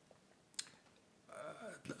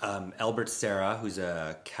 Albert Serra, who's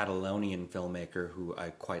a Catalonian filmmaker who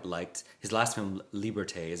I quite liked. His last film,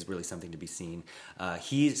 Liberté, is really something to be seen.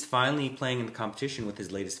 He's finally playing in the competition with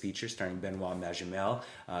his latest feature starring Benoît Magimel,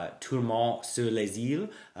 Tourment sur les îles,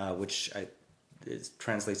 which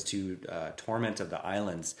translates to Torment of the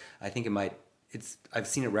Islands. I think I've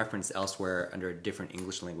seen it referenced elsewhere under a different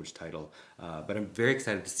English language title, but I'm very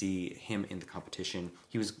excited to see him in the competition.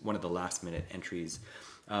 He was one of the last minute entries.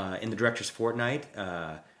 In the Director's Fortnight,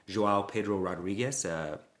 João Pedro Rodrigues,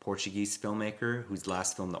 a Portuguese filmmaker whose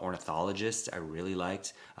last film, The Ornithologist, I really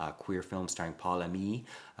liked. Queer film starring Paul Ami,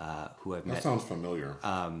 who I've met. That sounds familiar.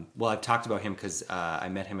 Well, I've talked about him because I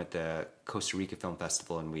met him at the Costa Rica Film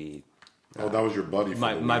Festival, and we... that was your buddy.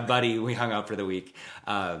 My buddy, we hung out for the week.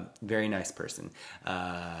 Very nice person.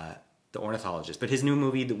 The Ornithologist. But his new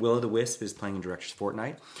movie, The Will o' the Wisp, is playing in Director's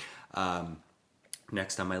Fortnight.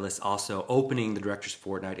 Next on my list, also opening the Director's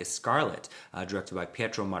Fortnight, is Scarlet, directed by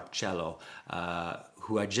Pietro Marcello,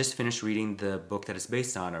 who I just finished reading the book that it's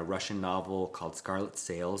based on, a Russian novel called Scarlet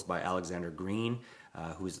Sails by Alexander Green,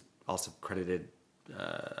 who is also credited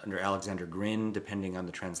under Alexander Grin, depending on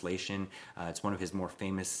the translation. It's one of his more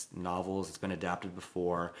famous novels. It's been adapted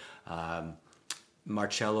before.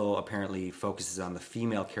 Marcello apparently focuses on the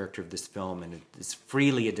female character of this film and is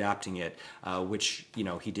freely adapting it, which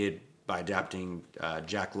he did by adapting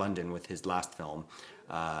Jack London with his last film,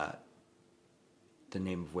 the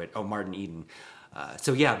name of which, Martin Eden.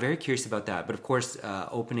 So yeah, very curious about that. But of course,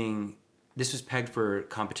 this was pegged for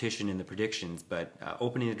competition in the predictions, but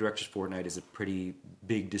opening the Director's Fortnight is a pretty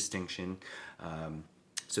big distinction.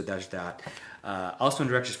 So there's that. Also in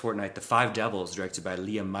Director's Fortnight, The Five Devils, directed by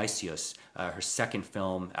Leah Maisius, her second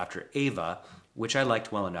film after Ava, which I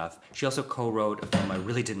liked well enough. She also co-wrote a film I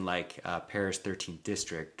really didn't like, Paris 13th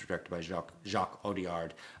District, directed by Jacques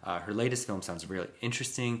Audiard. Her latest film sounds really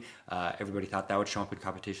interesting. Everybody thought that would show up in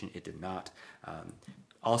competition. It did not.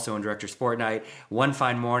 Also in Director's Fortnight, One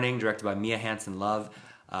Fine Morning, directed by Mia Hansen-Løve,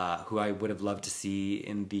 who I would have loved to see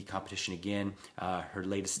in the competition again. Her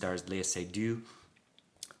latest stars Léa Seydoux,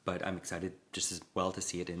 but I'm excited just as well to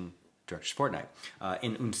see it in Director's Fortnight.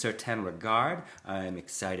 In Un Certain Regard, I'm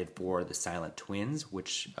excited for The Silent Twins,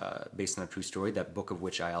 which, based on a true story, that book of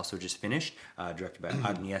which I also just finished, directed by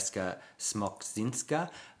Agnieszka Smokzinska,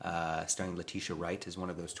 starring Letitia Wright as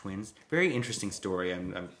one of those twins. Very interesting story.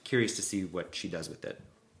 I'm curious to see what she does with it.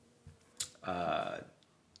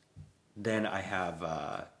 Then I have,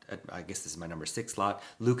 I guess this is my number 6 slot,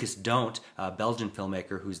 Lucas Don't, a Belgian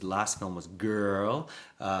filmmaker whose last film was Girl,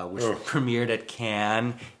 which premiered at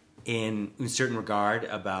Cannes in Un Certain Regard,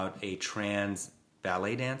 about a trans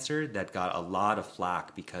ballet dancer that got a lot of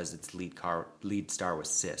flack because its lead star was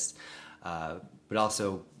cis, but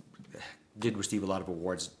also did receive a lot of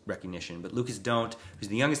awards recognition. But Lucas Don't, who's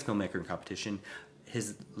the youngest filmmaker in competition,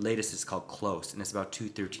 his latest is called Close, and it's about two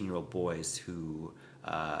 13-year-old boys who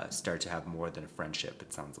start to have more than a friendship,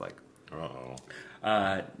 it sounds like.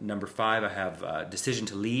 Number 5, I have Decision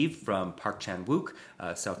to Leave from Park Chan-wook,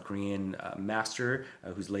 a South Korean master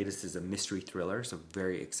whose latest is a mystery thriller, so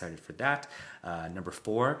very excited for that. Number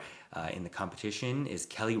 4 in the competition is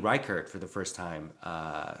Kelly Reichardt for the first time.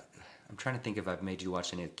 I'm trying to think if I've made you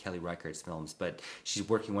watch any of Kelly Reichardt's films, but she's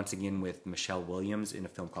working once again with Michelle Williams in a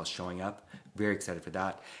film called Showing Up. Very excited for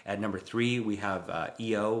that. At number 3, we have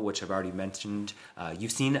EO, which I've already mentioned.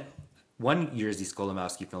 You've seen one Jerzy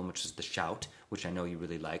Skolimowski film, which is The Shout, which I know you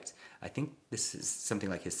really liked. I think this is something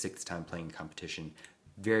like his 6th time playing competition.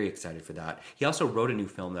 Very excited for that. He also wrote a new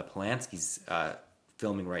film that Polanski's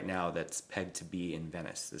filming right now that's pegged to be in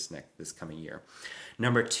Venice this coming year.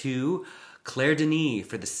 Number 2, Claire Denis,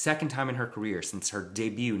 for the second time in her career since her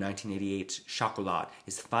debut 1988 Chocolat,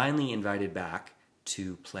 is finally invited back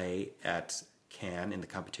to play at Cannes in the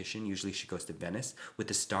competition. Usually she goes to Venice with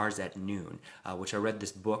The Stars at Noon, which I read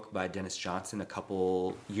this book by Dennis Johnson a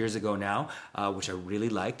couple years ago now, which I really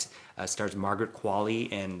liked. Stars Margaret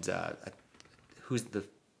Qualley and who's the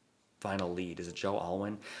final lead? Is it Joe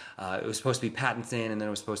Alwyn? It was supposed to be Pattinson, and then it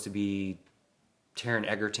was supposed to be Taron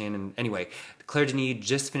Egerton. And anyway, Claire Denis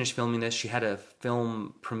just finished filming this. She had a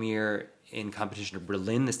film premiere in competition of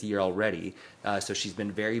Berlin this year already, so she's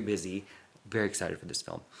been very busy. Very excited for this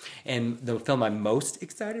film. And the film I'm most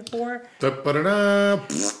excited for, Da-ba-da-da.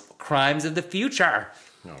 Crimes of the Future.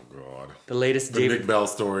 Oh, God. The latest The Nick Bell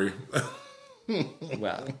story.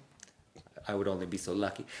 Well, I would only be so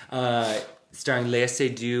lucky. Starring Léa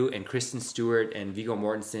Seydoux and Kristen Stewart and Viggo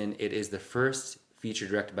Mortensen. It is the first feature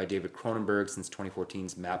directed by David Cronenberg since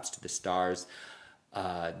 2014's Maps to the Stars.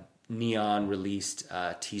 Neon released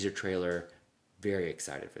a teaser trailer. Very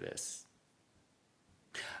excited for this.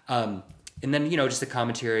 And then, just a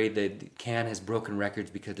commentary that Cannes has broken records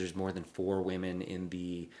because there's more than 4 women in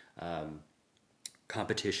the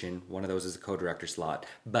competition. One of those is a co-director slot.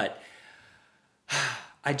 But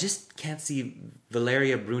I just can't see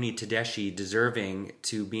Valeria Bruni Tedeschi deserving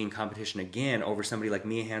to be in competition again over somebody like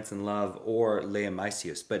Mia Hansen-Løve or Lea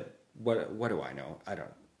Maisius. But what do I know? I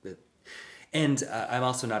don't. And I'm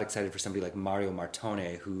also not excited for somebody like Mario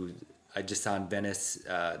Martone, who I just saw in Venice,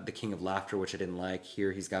 The King of Laughter, which I didn't like.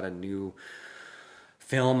 Here he's got a new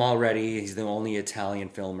film already. He's the only Italian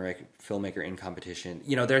filmmaker in competition.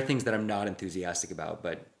 There are things that I'm not enthusiastic about,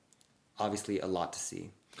 but obviously a lot to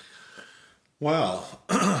see. Wow,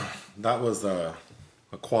 that was a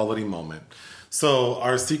quality moment. So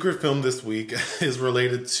our secret film this week is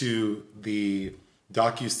related to the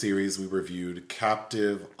docuseries we reviewed,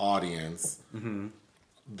 Captive Audience,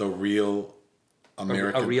 The Real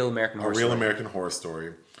American, a real American Horror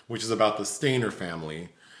Story, which is about the Stainer family.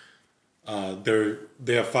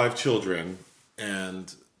 They have 5 children,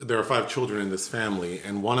 and there are 5 children in this family,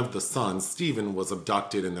 and one of the sons, Stephen, was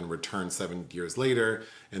abducted and then returned 7 years later,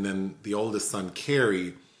 and then the oldest son,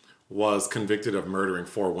 Carrie, was convicted of murdering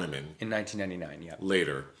 4 women. In 1999, yeah.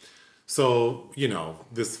 Later. So,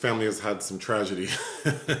 this family has had some tragedy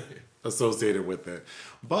associated with it.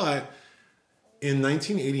 But in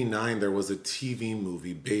 1989, there was a TV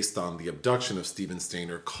movie based on the abduction of Stephen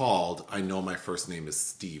Stainer called I Know My First Name is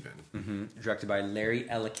Stephen. Mm-hmm. Directed by Larry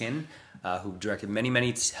Elkin, who directed many,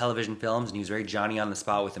 many television films, and he was very Johnny on the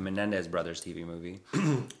spot with the Menendez Brothers TV movie.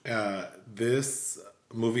 This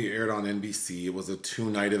movie aired on NBC. It was a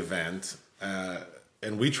 2-night event,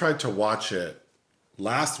 and we tried to watch it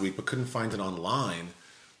last week, but couldn't find it online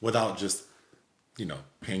without just,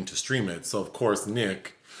 paying to stream it. So, of course,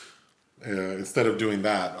 Nick... instead of doing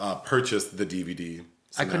that, purchased the DVD.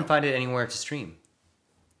 So I couldn't find it anywhere to stream.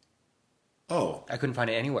 Oh. I couldn't find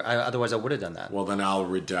it anywhere. Otherwise, I would have done that. Well, then I'll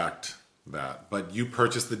redact that. But you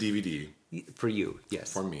purchased the DVD. For you,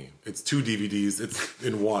 yes. For me. It's 2 DVDs. It's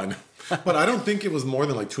in one. But I don't think it was more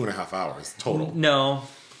than 2.5 hours total. No.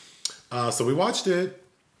 So we watched it.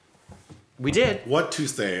 We did. What to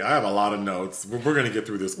say? I have a lot of notes. We're going to get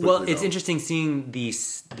through this quickly. Well, it's interesting seeing the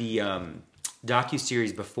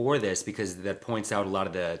docuseries before this, because that points out a lot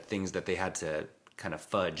of the things that they had to kind of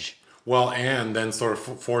fudge. Well, and then sort of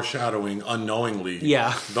foreshadowing unknowingly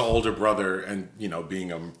the older brother and,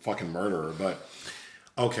 being a fucking murderer. But,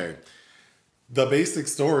 okay. The basic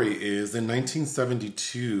story is in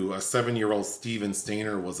 1972, a 7-year-old Stephen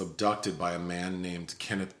Stainer was abducted by a man named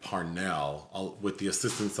Kenneth Parnell with the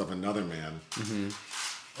assistance of another man. Mm-hmm.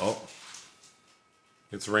 Oh.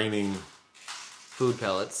 It's raining... Food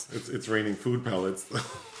pellets. It's raining food pellets.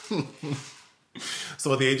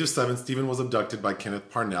 So at the age of 7, Stephen was abducted by Kenneth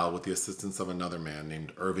Parnell with the assistance of another man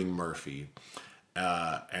named Irving Murphy.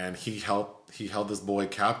 And he held this boy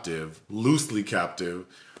captive, loosely captive,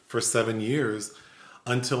 for 7 years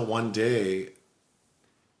until one day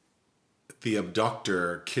the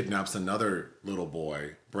abductor kidnaps another little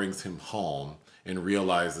boy, brings him home, and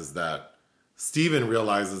Stephen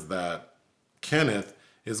realizes that Kenneth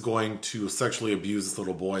is going to sexually abuse this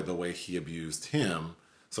little boy the way he abused him.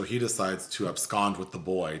 So he decides to abscond with the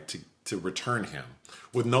boy to return him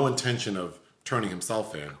with no intention of turning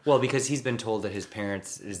himself in. Well, because he's been told that his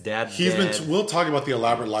dad dead. We'll talk about the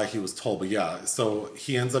elaborate lie he was told, but yeah, so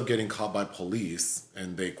he ends up getting caught by police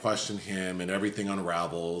and they question him and everything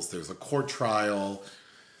unravels. There's a court trial.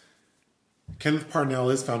 Kenneth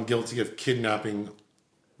Parnell is found guilty of kidnapping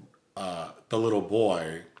the little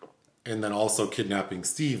boy and then also kidnapping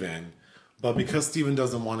Stephen. But because Steven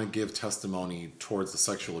doesn't want to give testimony towards the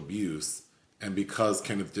sexual abuse, and because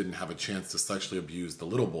Kenneth didn't have a chance to sexually abuse the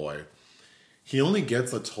little boy, he only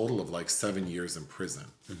gets a total of like 7 years in prison.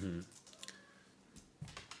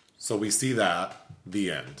 So we see that,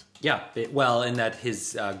 the end. Yeah, well, and that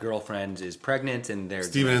his girlfriend is pregnant, and they're...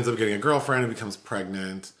 Steven ends up getting a girlfriend and becomes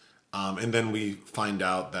pregnant. And then we find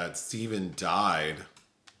out that Steven died...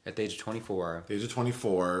 At the age of 24. At the age of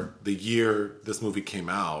 24, the year this movie came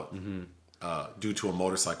out, due to a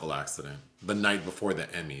motorcycle accident, the night before the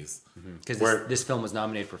Emmys. Because this film was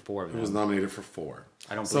nominated for 4 of them. It was nominated for 4.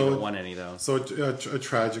 I don't believe it won any, though. So a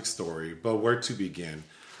tragic story, but where to begin?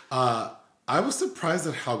 I was surprised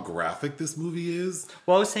at how graphic this movie is.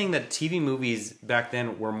 Well, I was saying that TV movies back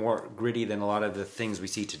then were more gritty than a lot of the things we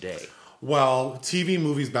see today. Well, TV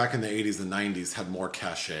movies back in the 80s and 90s had more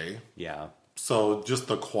cachet. Yeah. So just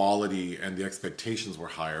the quality and the expectations were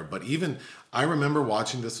higher. But even, I remember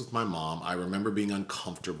watching this with my mom. I remember being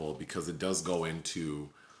uncomfortable because it does go into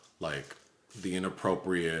like the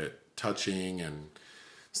inappropriate touching. And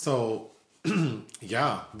so,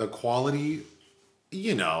 yeah, the quality,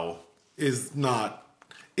 is not,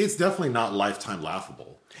 it's definitely not Lifetime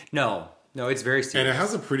laughable. No, it's very serious. And it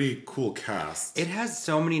has a pretty cool cast. It has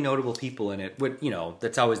so many notable people in it.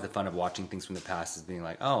 That's always the fun of watching things from the past, is being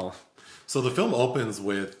like, oh. So the film opens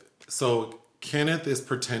with, Kenneth is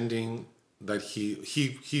pretending that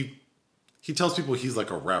he tells people he's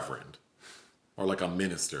like a reverend or like a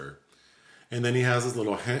minister. And then he has his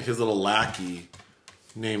little lackey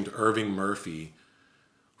named Irving Murphy,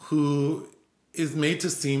 who is made to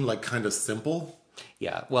seem like kind of simple.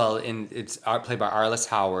 Yeah, well, and it's played by Arliss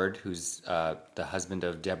Howard, who's the husband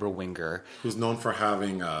of Deborah Winger. Who's known for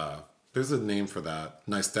having, there's a name for that,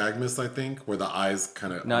 nystagmus, I think, where the eyes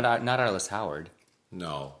kind of... Not Arliss Howard.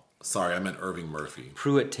 No, sorry, I meant Irving Murphy.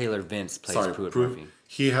 Pruitt Taylor Vince plays Pruitt Murphy.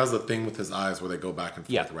 He has a thing with his eyes where they go back and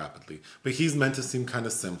forth rapidly. But he's meant to seem kind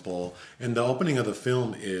of simple. And the opening of the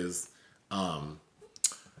film is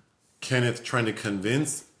Kenneth trying to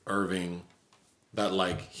convince Irving that,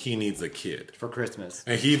 like, he needs a kid. For Christmas.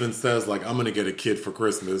 And he even says, like, I'm going to get a kid for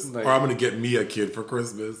Christmas. Or I'm going to get me a kid for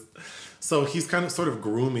Christmas. So he's kind of sort of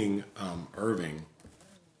grooming Irving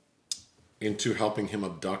into helping him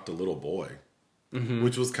abduct a little boy.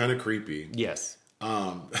 Which was kind of creepy. Yes.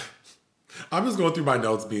 I'm just going through my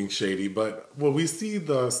notes being shady, but when we see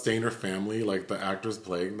the Stainer family, like the actors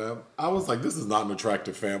playing them, I was like, this is not an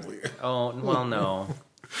attractive family. Oh, well, no.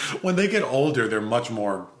 When they get older, they're much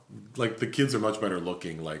more, like, the kids are much better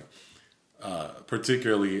looking, like,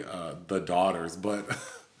 particularly the daughters. But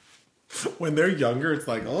when they're younger, it's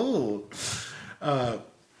like, oh.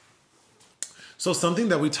 So something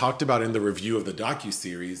that we talked about in the review of the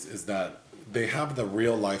docuseries is that they have the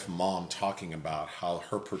real life mom talking about how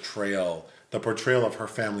the portrayal of her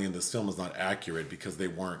family in this film is not accurate because they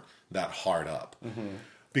weren't that hard up.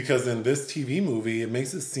 Because in this TV movie, it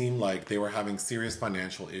makes it seem like they were having serious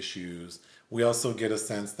financial issues. We also get a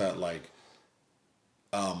sense that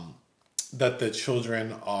that the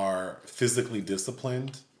children are physically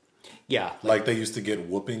disciplined. Yeah. Like they used to get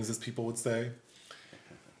whoopings, as people would say.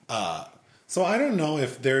 So I don't know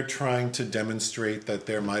if they're trying to demonstrate that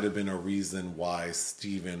there might have been a reason why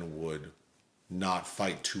Steven would not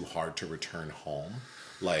fight too hard to return home.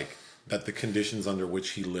 Like that the conditions under which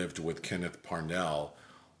he lived with Kenneth Parnell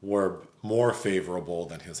were more favorable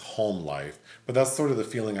than his home life. But that's sort of the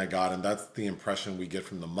feeling I got, and that's the impression we get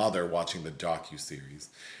from the mother watching the docuseries.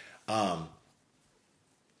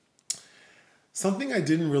 Something I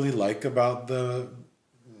didn't really like about the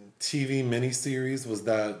TV miniseries was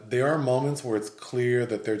that there are moments where it's clear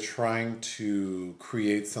that they're trying to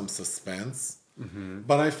create some suspense.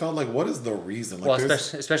 But I felt like, what is the reason? Like, well,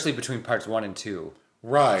 especially between parts 1 and 2.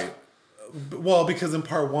 Right. Well, because in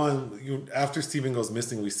part 1, after Steven goes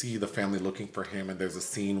missing, we see the family looking for him, and there's a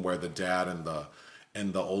scene where the dad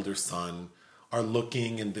and the older son are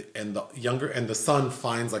looking, and the son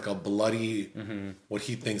finds like a bloody, what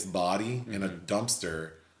he thinks body in a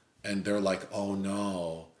dumpster, and they're like, oh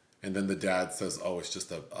no. And then the dad says, oh, it's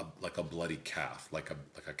just like a bloody calf, like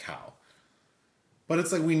a cow. But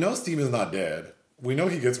it's like, we know Steven's not dead. We know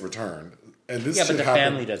he gets returned. And this but the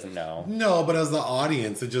family doesn't know. No, but as the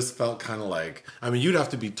audience, it just felt kind of like, I mean, you'd have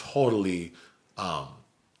to be totally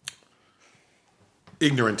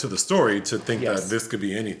ignorant to the story to think that this could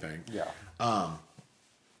be anything. Yeah.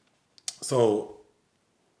 So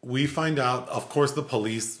we find out, of course, the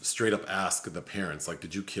police straight up ask the parents, like,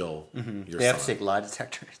 did you kill your son? They have to take lie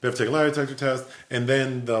detectors. They have to take a lie detector test. And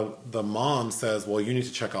then the mom says, well, you need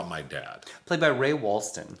to check out my dad. Played by Ray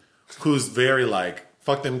Walston. Who's very like,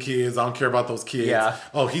 fuck them kids. I don't care about those kids. Yeah.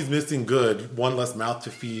 Oh, he's missing good. One less mouth to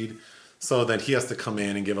feed. So then he has to come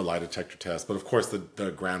in and give a lie detector test. But of course,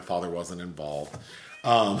 the grandfather wasn't involved.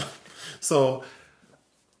 So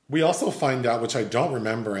we also find out, which I don't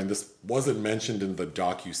remember, and this wasn't mentioned in the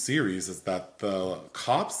docu-series, is that the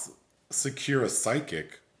cops secure a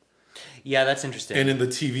psychic. Yeah, that's interesting. And in the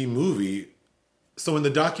TV movie, so in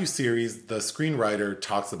the docu-series, the screenwriter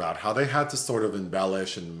talks about how they had to sort of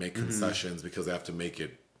embellish and make concessions because they have to make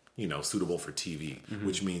it, suitable for TV,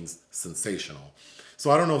 which means sensational.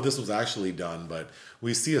 So I don't know if this was actually done, but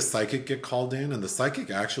we see a psychic get called in, and the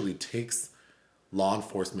psychic actually takes law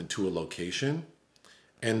enforcement to a location.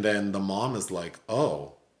 And then the mom is like,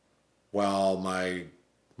 oh, well, my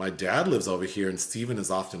dad lives over here and Steven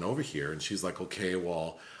is often over here. And she's like, okay,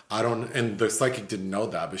 well, and the psychic didn't know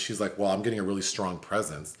that, but she's like, well, I'm getting a really strong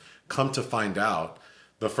presence. Come to find out,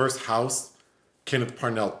 the first house Kenneth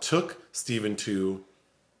Parnell took Steven to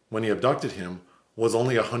when he abducted him was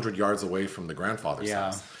only 100 yards away from the grandfather's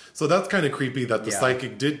house. So that's kind of creepy that the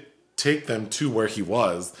psychic did take them to where he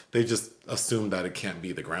was. They just assumed that it can't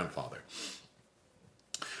be the grandfather.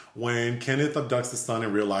 When Kenneth abducts his son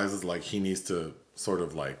and realizes like he needs to sort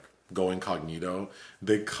of like go incognito,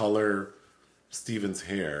 they color Steven's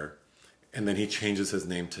hair and then he changes his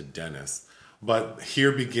name to Dennis. But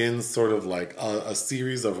here begins sort of like a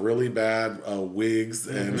series of really bad wigs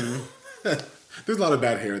and there's a lot of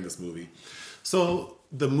bad hair in this movie. So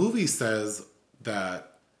the movie says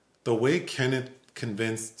that the way Kenneth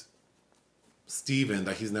convinced Steven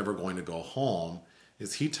that he's never going to go home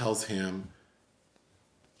is he tells him,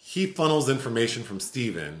 he funnels information from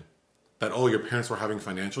Steven that, oh, your parents were having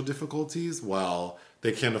financial difficulties? Well,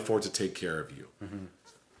 they can't afford to take care of you.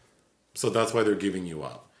 So that's why they're giving you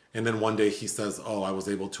up. And then one day he says, oh, I was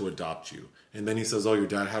able to adopt you. And then he says, oh, your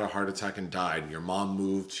dad had a heart attack and died. Your mom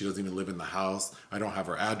moved. She doesn't even live in the house. I don't have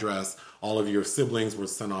her address. All of your siblings were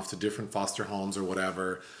sent off to different foster homes or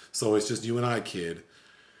whatever. So it's just you and I, kid.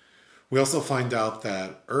 We also find out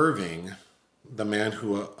that Irving, the man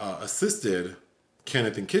who assisted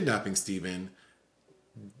Kenneth in kidnapping Steven,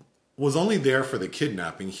 was only there for the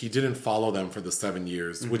kidnapping. He didn't follow them for the 7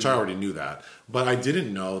 years, which I already knew that. But I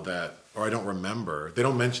didn't know that, or I don't remember, they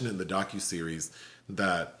don't mention it in the docuseries,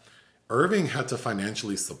 that Irving had to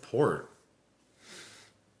financially support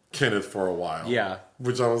Kenneth for a while. Yeah.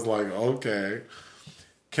 Which I was like, okay.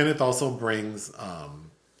 Kenneth also brings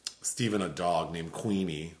Steven a dog named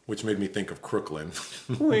Queenie, which made me think of Crooklyn.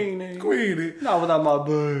 Queenie. Queenie. Not without my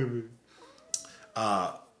baby.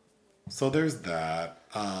 So there's that.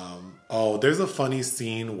 There's a funny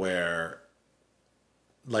scene where,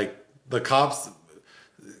 like, the cops,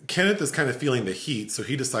 Kenneth is kind of feeling the heat, so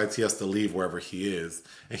he decides he has to leave wherever he is,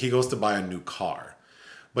 and he goes to buy a new car.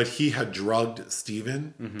 But he had drugged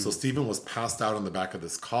Steven, so Steven was passed out in the back of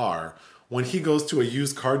this car. When he goes to a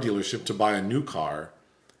used car dealership to buy a new car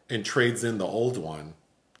and trades in the old one,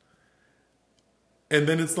 and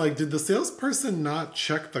then it's like, did the salesperson not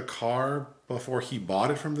check the car before he bought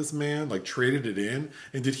it from this man, like traded it in?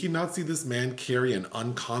 And did he not see this man carry an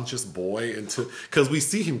unconscious boy because we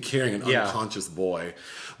see him carrying an unconscious boy.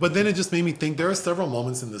 But then it just made me think there are several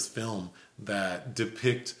moments in this film that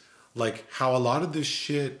depict like how a lot of this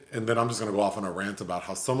shit, and then I'm just going to go off on a rant about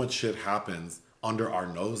how so much shit happens under our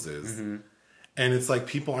noses. And it's like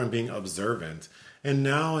people aren't being observant. And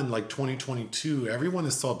now in like 2022, everyone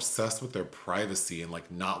is so obsessed with their privacy and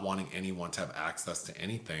like not wanting anyone to have access to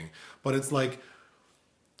anything. But it's like,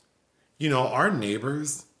 our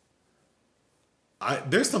neighbors,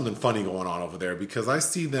 there's something funny going on over there because I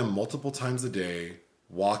see them multiple times a day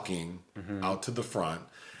walking out to the front.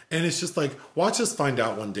 And it's just like, watch us find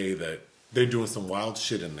out one day that they're doing some wild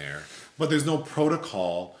shit in there. But there's no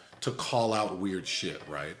protocol to call out weird shit,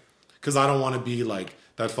 right? Because I don't want to be like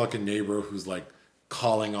that fucking neighbor who's like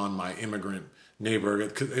calling on my immigrant neighbor,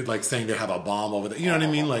 like saying they have a bomb over there. You know what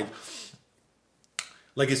I mean? Like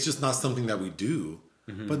it's just not something that we do.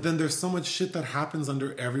 But then there's so much shit that happens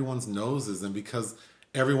under everyone's noses. And because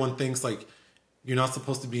everyone thinks like you're not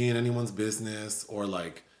supposed to be in anyone's business, or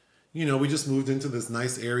like, we just moved into this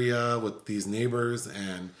nice area with these neighbors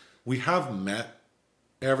and we have met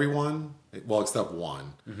everyone, well, except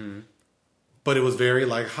one. But it was very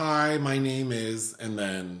like, hi, my name is, and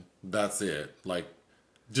then that's it. Like,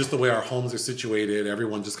 just the way our homes are situated,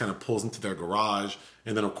 everyone just kind of pulls into their garage.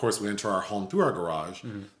 And then, of course, we enter our home through our garage.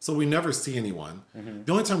 So we never see anyone.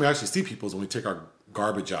 The only time we actually see people is when we take our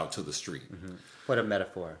garbage out to the street. What a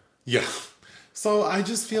metaphor. Yeah. So I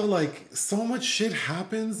just feel like so much shit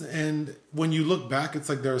happens. And when you look back, it's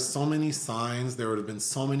like there are so many signs. There would have been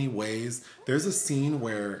so many ways. There's a scene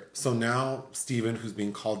where, so now Steven, who's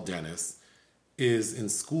being called Dennis, is in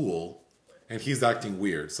school. and he's acting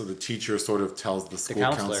weird. So the teacher sort of tells the school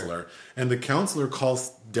counselor. counselor, and the counselor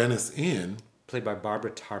calls Dennis in, Played by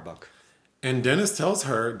Barbara Tarbuck. and Dennis tells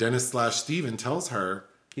her, Dennis/Steven tells her,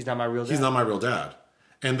 He's not my real dad. he's not my real dad.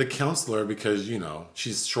 And the counselor, because, you know,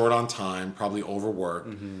 she's short on time, probably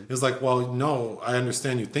overworked, is like, well, no, I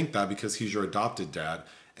understand you think that because he's your adopted dad.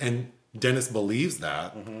 And Dennis believes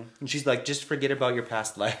that. And she's like, just forget about your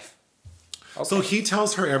past life. Okay. So he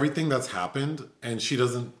tells her everything that's happened, and she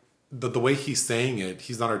doesn't, the way he's saying it,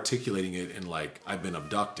 he's not articulating it in like, I've been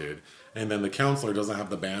abducted. And then the counselor doesn't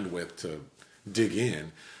have the bandwidth to dig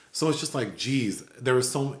in. So it's just like, geez, there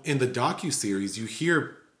was in the docuseries, you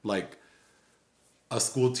hear like a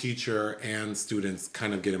school teacher and students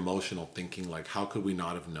kind of get emotional thinking like, how could we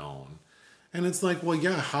not have known? And it's like, well,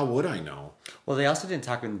 yeah, how would I know? Well, they also didn't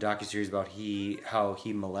talk in the docuseries about how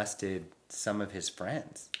he molested some of his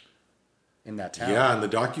friends in that town. Yeah,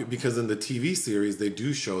 and because in the TV series they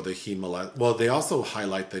do show that he well, they also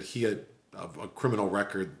highlight that he had a criminal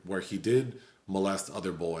record where he did molest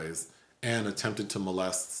other boys and attempted to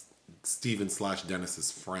molest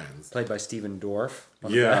Steven/Dennis's friends. Played by Stephen Dorff.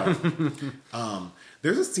 Yeah.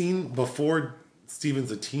 There's a scene before Steven's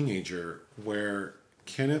a teenager where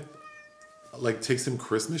Kenneth like takes him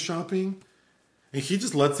Christmas shopping and he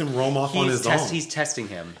just lets him roam off on his own. He's testing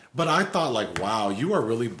him. But I thought like, wow, you are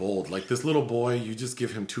really bold. Like this little boy, you just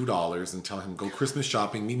give him $2 and tell him go Christmas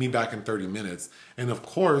shopping, meet me back in 30 minutes. And of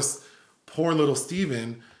course, poor little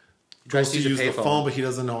Steven goes to use the phone, but he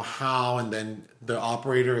doesn't know how. And then the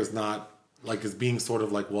operator is being sort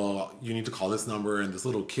of like, well, you need to call this number. And this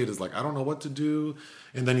little kid is like, I don't know what to do.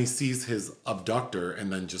 And then he sees his abductor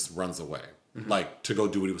and then just runs away, like to go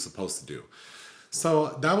do what he was supposed to do.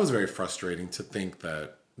 So that was very frustrating to think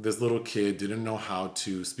that this little kid didn't know how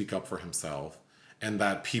to speak up for himself and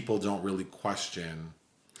that people don't really question.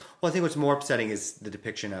 Well, I think what's more upsetting is the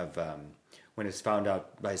depiction of when it's found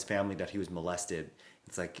out by his family that he was molested.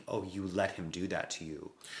 It's like, oh, you let him do that to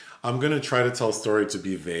you. I'm going to try to tell a story to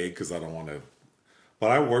be vague because I don't want to.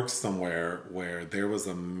 But I worked somewhere where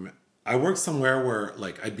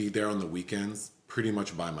like I'd be there on the weekends pretty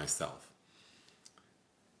much by myself.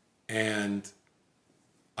 And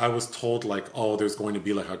I was told like, oh, there's going to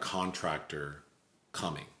be like a contractor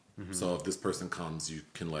coming. So if this person comes, you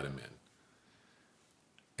can let him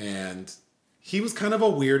in. And he was kind of a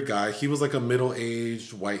weird guy. He was like a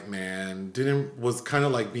middle-aged white man. Was kind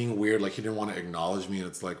of like being weird. Like he didn't want to acknowledge me. And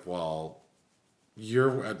it's like, well,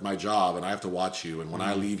 you're at my job and I have to watch you. And when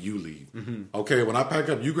I leave, you leave. Okay, when I pack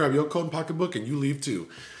up, you grab your coat and pocketbook and you leave too.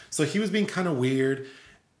 So he was being kind of weird.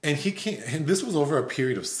 And and this was over a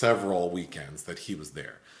period of several weekends that he was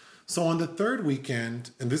there. So on the third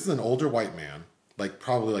weekend, and this is an older white man, like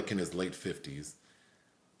probably like in his late 50s,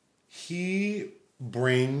 he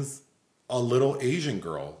brings a little Asian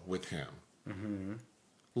girl with him.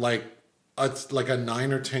 Like a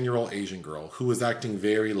 9 or 10-year-old Asian girl who was acting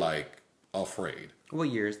very like afraid. What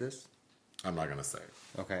year is this? I'm not going to say.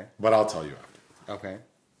 Okay. But I'll tell you after. Okay.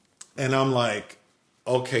 And I'm like,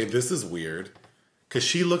 okay, this is weird. Because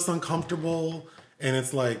she looks uncomfortable. And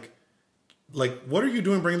it's like, what are you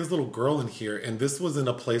doing bringing this little girl in here? And this was in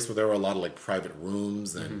a place where there were a lot of like private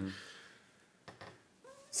rooms. And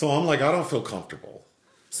so I'm like, I don't feel comfortable.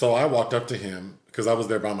 So I walked up to him because I was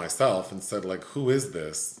there by myself and said like, who is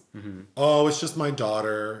this? Oh, it's just my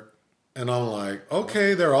daughter. And I'm like,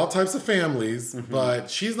 okay, there are all types of families, but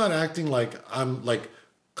she's not acting like I'm like,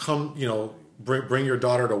 come, you know, bring your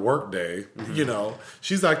daughter to work day. You know,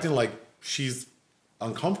 she's acting like she's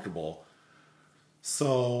uncomfortable.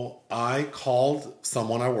 So I called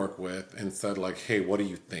someone I work with and said like, hey, what do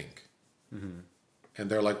you think? And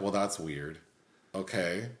they're like, well, that's weird.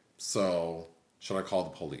 Okay, so should I call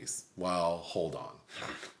the police? Well, hold on.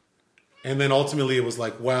 And then ultimately it was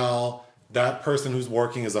like, well, that person who's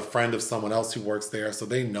working is a friend of someone else who works there, so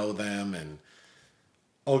they know them. And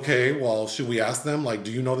okay, well, should we ask them? Like,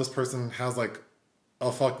 do you know this person has like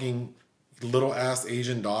a fucking little ass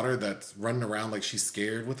Asian daughter that's running around like she's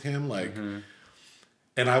scared with him? Like,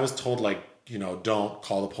 and I was told like, you know, don't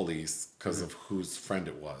call the police because of whose friend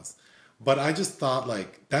it was. But I just thought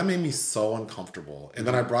like that made me so uncomfortable. And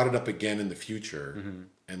then I brought it up again in the future.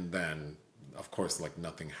 And then of course, like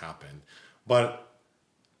nothing happened. But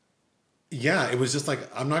yeah, it was just like,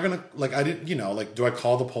 I'm not going to like, I didn't, you know, like, do I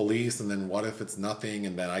call the police and then what if it's nothing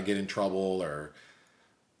and then I get in trouble or,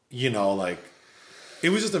 you know, like it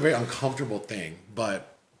was just a very uncomfortable thing.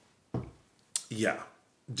 But yeah,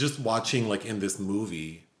 just watching like in this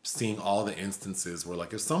movie, seeing all the instances where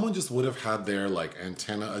like if someone just would have had their like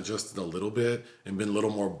antenna adjusted a little bit and been a little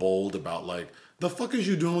more bold about like the fuck is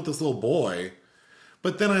you doing with this little boy,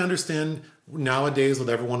 But then I understand nowadays with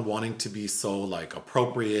everyone wanting to be so like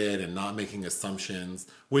appropriate and not making assumptions,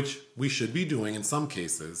 which we should be doing in some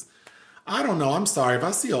cases. I don't know. I'm sorry. If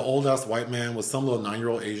I see an old ass white man with some little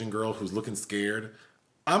 9-year-old Asian girl who's looking scared,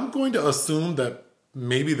 I'm going to assume that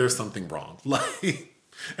maybe there's something wrong. Like,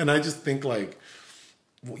 and I just think like,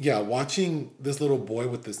 yeah, watching this little boy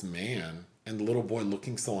with this man and the little boy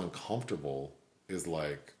looking so uncomfortable is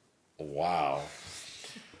like, wow.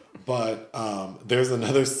 But there's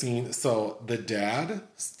another scene. So the dad,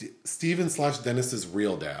 Steven / Dennis's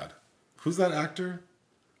real dad. Who's that actor?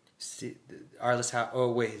 Arliss Howe.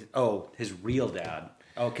 Oh wait. Oh, his real dad.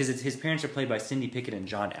 Oh, because his parents are played by Cindy Pickett and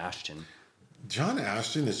John Ashton. John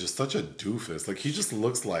Ashton is just such a doofus. Like he just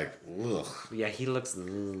looks like ugh. Yeah, he looks.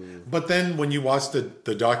 Ugh. But then when you watch the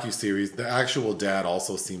docuseries, the actual dad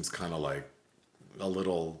also seems kind of like a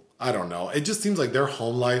little. I don't know. It just seems like their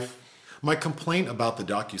home life. My complaint about the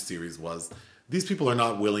docuseries was these people are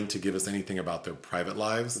not willing to give us anything about their private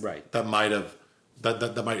lives. Right. That might have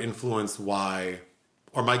that might influence why,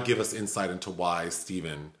 or might give us insight into why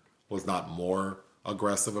Steven was not more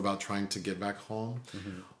aggressive about trying to get back home.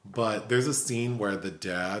 Mm-hmm. But there's a scene where the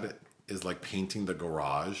dad is like painting the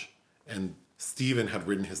garage and Steven had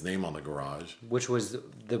written his name on the garage. Which was,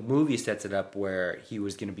 the movie sets it up where he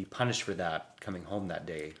was going to be punished for that coming home that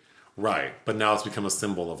day. Right. But now it's become a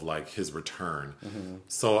symbol of like his return. Mm-hmm.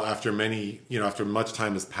 So after after much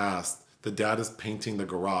time has passed, the dad is painting the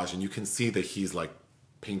garage and you can see that he's like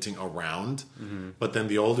painting around. Mm-hmm. But then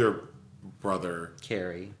the older brother,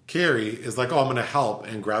 Carrie, is like, oh, I'm going to help,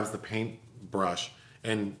 and grabs the paintbrush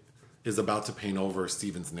and is about to paint over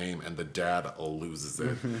Steven's name, and the dad loses it.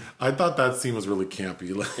 Mm-hmm. I thought that scene was really campy.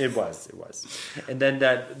 It was. And then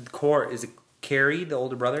that is it Carrie, the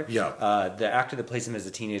older brother? Yeah. The actor that plays him as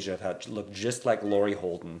a teenager, I thought looked just like Laurie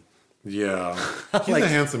Holden. Yeah. He's like, a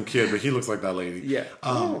handsome kid, but he looks like that lady. Yeah.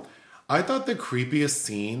 I thought the creepiest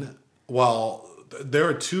scene,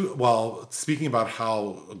 speaking about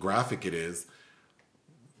how graphic it is,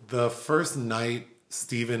 the first night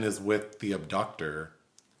Steven is with the abductor,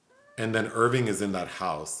 and then Irving is in that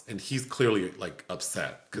house, and he's clearly like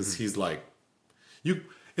upset because he's like,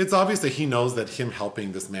 it's obvious that he knows that him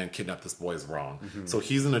helping this man kidnap this boy is wrong. Mm-hmm. So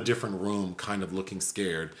he's in a different room, kind of looking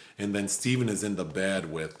scared, and then Steven is in the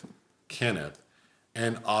bed with Kenneth,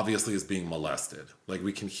 and obviously is being molested. Like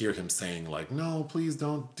we can hear him saying like, no, please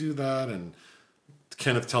don't do that, and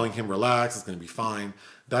Kenneth telling him, relax, it's going to be fine.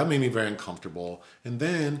 That made me very uncomfortable. And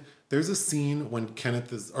then there's a scene when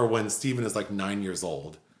when Steven is like 9 years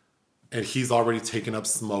old and he's already taken up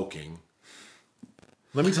smoking.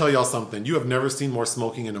 Let me tell y'all something. You have never seen more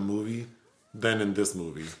smoking in a movie than in this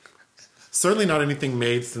movie. Certainly not anything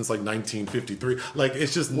made since like 1953. Like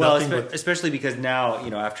it's just nothing. Especially because now,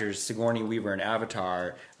 after Sigourney Weaver and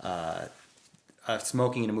Avatar,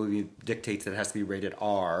 smoking in a movie dictates that it has to be rated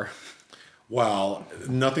R. Wow,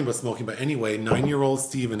 nothing but smoking. But anyway, 9-year-old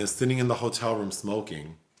Steven is sitting in the hotel room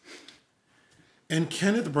smoking. And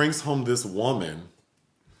Kenneth brings home this woman.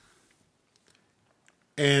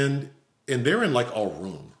 And they're in like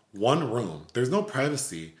one room. There's no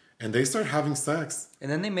privacy. And they start having sex.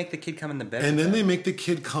 And then they make the kid come in the bed. And then they make the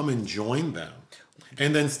kid come and join them.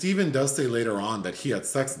 And then Steven does say later on that he had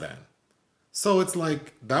sex then. So it's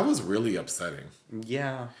like, that was really upsetting.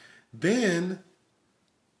 Yeah. Then...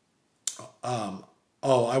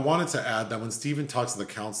 I wanted to add that when Steven talks to the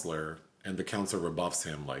counselor and the counselor rebuffs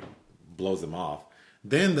him, like blows him off,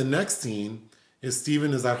 then the next scene is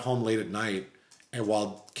Steven is at home late at night and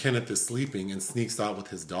while Kenneth is sleeping and sneaks out with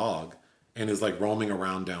his dog and is like roaming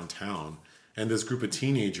around downtown, and this group of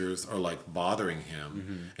teenagers are like bothering him.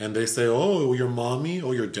 Mm-hmm. And they say, oh,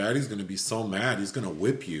 your daddy's going to be so mad, he's going to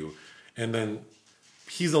whip you. And then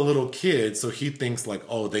he's a little kid, so he thinks like,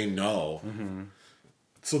 oh, they know. Mm-hmm.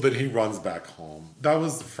 So then he runs back home. That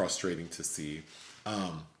was frustrating to see.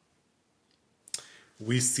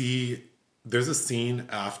 We see there's a scene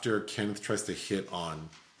after Kenneth tries to hit on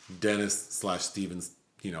Dennis / Steven's,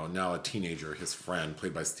 now a teenager, his friend,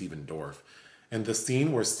 played by Steven Dorff. And the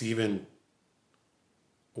scene where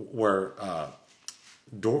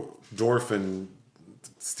Dorff and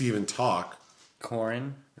Steven talk.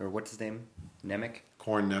 Corin, or what's his name? Nemec?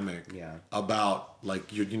 Corin Nemec. Yeah. About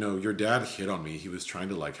like your dad hit on me. He was trying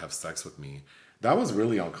to like have sex with me. That was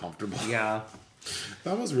really uncomfortable. Yeah.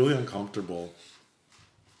 That was really uncomfortable.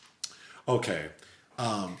 Okay.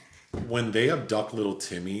 When they abduct little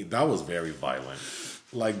Timmy, that was very violent.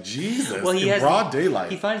 Like Jesus, in broad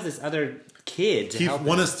daylight. He finds this other kid to help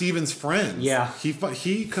one of Steven's friends. Yeah.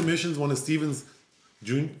 He commissions one of Steven's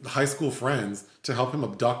high school friends to help him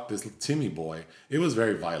abduct this Timmy boy. It was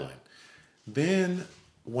very violent. Then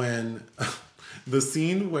when The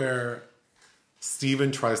scene where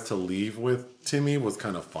Steven tries to leave with Timmy was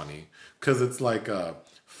kind of funny because it's like a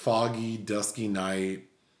foggy, dusky night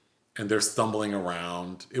and they're stumbling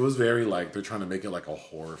around. It was very like they're trying to make it like a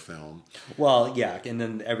horror film. Well, yeah, and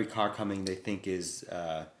then every car coming they think is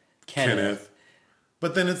Kenneth.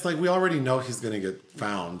 But then it's like we already know he's going to get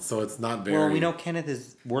found, so it's not very... Well, we know Kenneth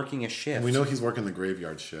is working a shift. And we know he's working the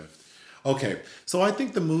graveyard shift. Okay, so I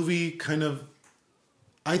think the movie kind of...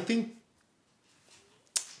 I think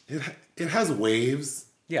it has waves.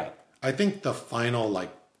 Yeah. I think the final, like,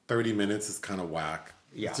 30 minutes is kind of whack.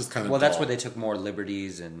 Yeah. It's just kind of well, dull. that's where they took more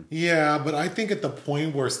liberties and... Yeah, but I think at the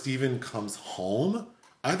point where Steven comes home,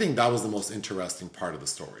 I think that was the most interesting part of the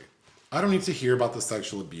story. I don't need to hear about the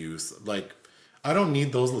sexual abuse. Like, I don't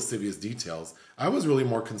need those lascivious details. I was really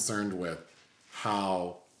more concerned with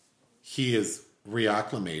how he is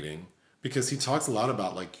reacclimating because he talks a lot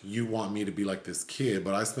about, like, you want me to be like this kid,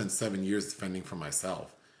 but I spent 7 years defending for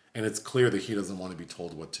myself. And it's clear that he doesn't want to be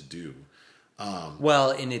told what to do.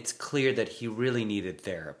 Well, and it's clear that he really needed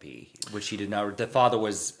therapy, which he did not. The father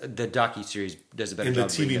was... The docuseries does a better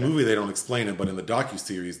job. In the TV movie, they don't explain it, but in the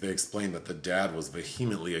docuseries, they explain that the dad was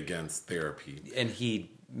vehemently against therapy. And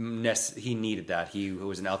he needed that. He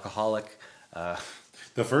was an alcoholic.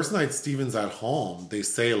 The first night Steven's at home, they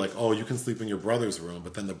say like, oh, you can sleep in your brother's room.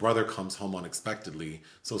 But then the brother comes home unexpectedly.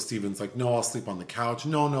 So Steven's like, no, I'll sleep on the couch.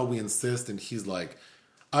 No, we insist. And he's like,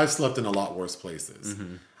 I've slept in a lot worse places.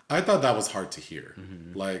 Mm-hmm. I thought that was hard to hear.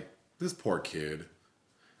 Mm-hmm. Like, this poor kid.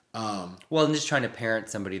 Well, and just trying to parent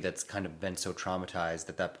somebody that's kind of been so traumatized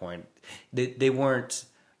at that point. They weren't,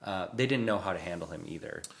 they didn't know how to handle him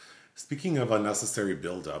either. Speaking of unnecessary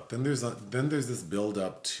buildup, then there's this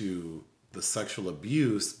buildup to the sexual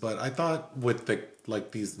abuse. But I thought with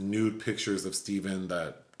these nude pictures of Steven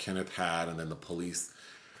that Kenneth had and then the police,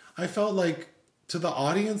 I felt like to the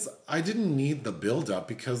audience, I didn't need the buildup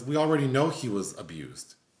because we already know he was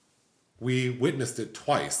abused. We witnessed it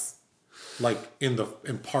twice, like in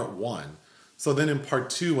part one. So then in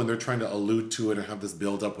part two, when they're trying to allude to it and have this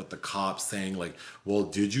build up with the cops saying like,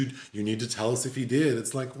 well, you need to tell us if he did.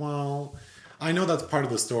 It's like, well, I know that's part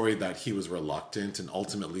of the story that he was reluctant and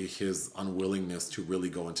ultimately his unwillingness to really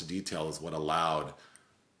go into detail is what allowed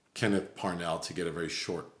Kenneth Parnell to get a very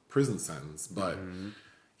short prison sentence. But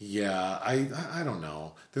yeah, I don't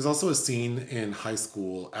know. There's also a scene in high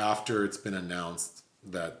school after it's been announced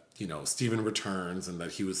that, you know, Steven returns and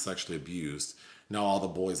that he was sexually abused. Now all the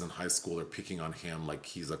boys in high school are picking on him like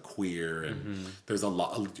he's a queer, and there's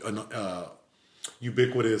a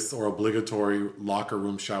ubiquitous or obligatory locker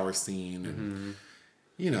room shower scene, and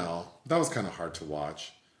you know, that was kind of hard to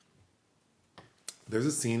watch. There's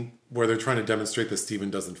a scene where they're trying to demonstrate that Steven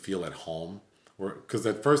doesn't feel at home, because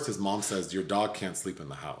at first his mom says your dog can't sleep in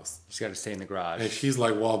the house. She's got to stay in the garage. And she's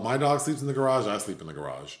like, well, my dog sleeps in the garage, I sleep in the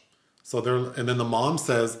garage. And then the mom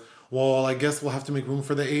says, well, I guess we'll have to make room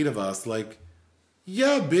for the 8 of us. Like,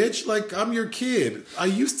 yeah, bitch, like, I'm your kid. I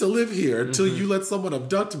used to live here until you let someone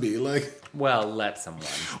abduct me. Like, well, let someone.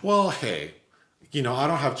 Well, hey, you know, I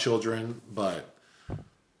don't have children, but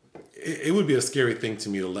it would be a scary thing to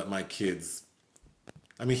me to let my kids.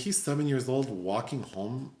 I mean, he's 7 years old walking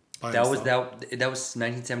home by himself. That was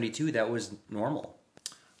 1972. That was normal.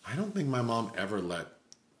 I don't think my mom ever let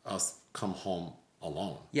us come home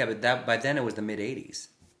alone. Yeah, but by then it was the mid 80s.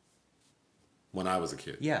 When I was a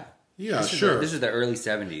kid. Yeah. Yeah, sure. This is the early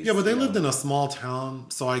 70s. Yeah, but they lived in a small town,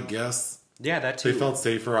 so I guess yeah, that too. They felt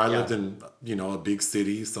safer. I lived in, you know, a big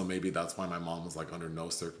city, so maybe that's why my mom was like under no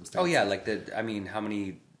circumstances. Oh yeah, like how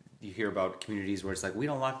many you hear about communities where it's like we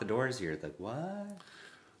don't lock the doors here. It's like what?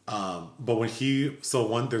 But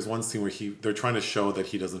when there's one scene where they're trying to show that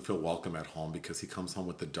he doesn't feel welcome at home because he comes home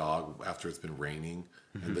with the dog after it's been raining,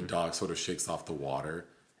 and the dog sort of shakes off the water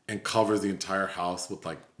and covers the entire house with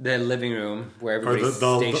like the living room where everybody's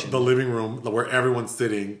stationed. The living room where everyone's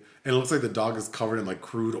sitting, and it looks like the dog is covered in like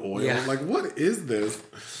crude oil. Yeah. Like, what is this?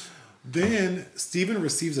 Then Steven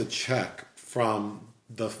receives a check from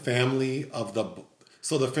the family of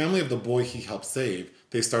the boy he helped save.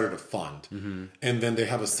 They started a fund, and then they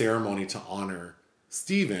have a ceremony to honor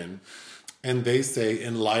Steven, and they say,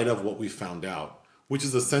 in light of what we found out, which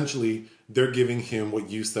is essentially they're giving him what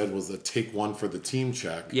you said was a take one for the team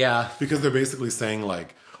check. Yeah. Because they're basically saying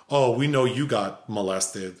like, oh, we know you got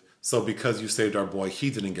molested, so because you saved our boy, he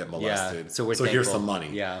didn't get molested. Yeah, so here's some money.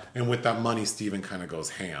 Yeah. And with that money, Steven kind of goes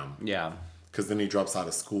ham. Yeah. Because then he drops out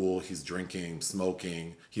of school, he's drinking,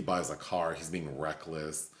 smoking, he buys a car, he's being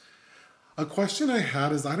reckless. A question I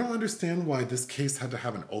had is I don't understand why this case had to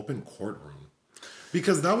have an open courtroom.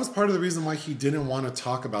 Because that was part of the reason why he didn't want to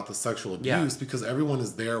talk about the sexual abuse, Yeah. because everyone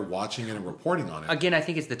is there watching it and reporting on it. Again, I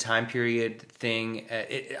think it's the time period thing.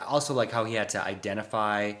 Also, like how he had to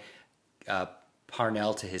identify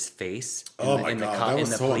Parnell to his face in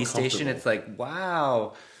the police station. It's like,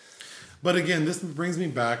 wow. But again, this brings me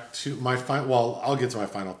back to my final. Well, I'll get to my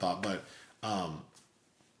final thought, but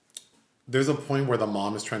there's a point where the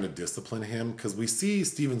mom is trying to discipline him, because we see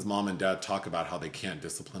Steven's mom and dad talk about how they can't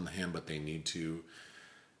discipline him, but they need to.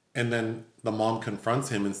 And then the mom confronts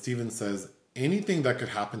him, and Steven says, anything that could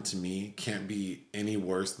happen to me can't be any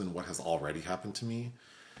worse than what has already happened to me.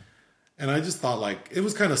 And I just thought, like, it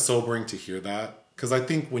was kind of sobering to hear that, because I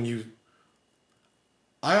think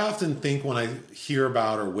I often think when I hear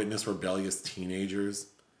about or witness rebellious teenagers,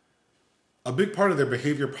 a big part of their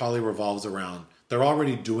behavior probably revolves around they're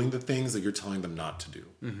already doing the things that you're telling them not to do.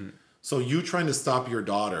 Mm-hmm. So you trying to stop your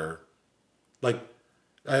daughter, like,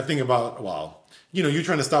 I think about, well, you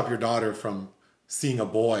trying to stop your daughter from seeing a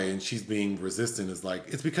boy and she's being resistant is like,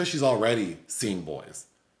 it's because she's already seeing boys,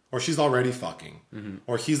 or she's already fucking,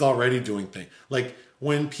 or he's already doing things. Like,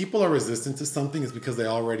 when people are resistant to something, it's because they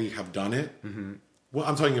already have done it. Mm-hmm. Well,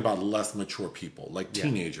 I'm talking about less mature people, like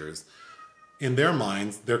teenagers. In their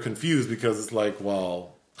minds, they're confused because it's like,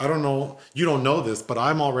 well, I don't know, you don't know this, but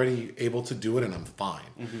I'm already able to do it and I'm fine.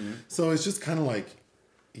 Mm-hmm. So it's just kind of like,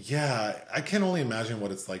 yeah, I can only imagine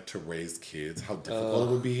what it's like to raise kids, how difficult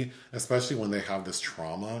it would be, especially when they have this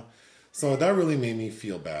trauma. So that really made me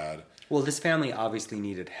feel bad. Well, this family obviously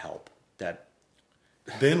needed help.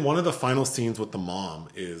 Then one of the final scenes with the mom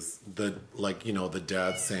is the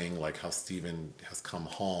dad saying like how Steven has come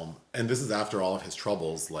home, and this is after all of his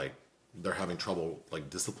troubles, like they're having trouble like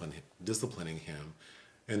disciplining him,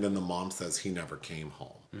 and then the mom says he never came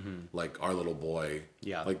home, like our little boy,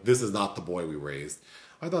 like this is not the boy we raised.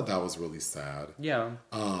 I thought that was really sad. Yeah.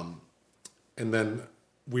 And then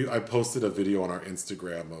I posted a video on our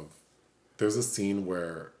Instagram of, there's a scene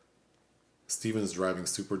where Steven is driving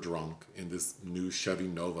super drunk in this new Chevy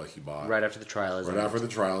Nova he bought. Right after the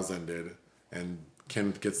trials ended. And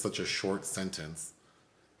Ken gets such a short sentence.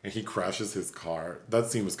 And he crashes his car. That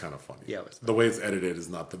scene was kind of funny. Yeah, it was funny. The way it's edited is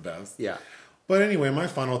not the best. Yeah. But anyway, my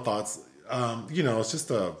final thoughts,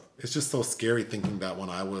 it's just so scary thinking that when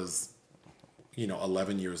I was,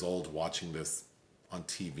 11 years old watching this on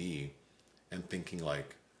TV and thinking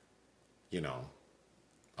like,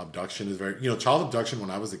 abduction is very, child abduction when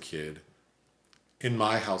I was a kid in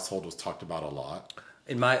my household was talked about a lot.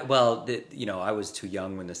 I was too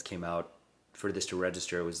young when this came out for this to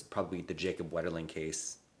register. It was probably the Jacob Wetterling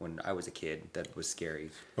case when I was a kid that was scary.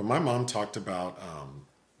 But my mom talked about,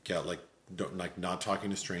 not talking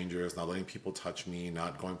to strangers, not letting people touch me,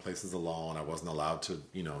 not going places alone. I wasn't allowed to,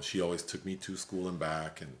 she always took me to school and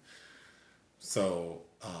back. And so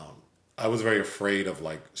I was very afraid of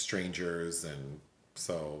like strangers. And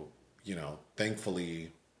so,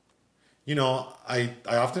 thankfully, I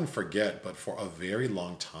often forget, but for a very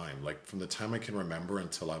long time, like from the time I can remember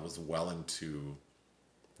until I was well into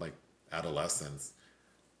like adolescence,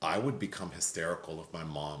 I would become hysterical if my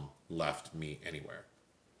mom left me anywhere.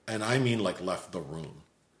 And I mean like left the room.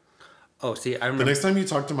 Oh, see, I remember. The next time you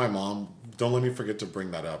talk to my mom, don't let me forget to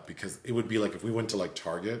bring that up, because it would be like if we went to like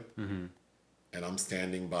Target and I'm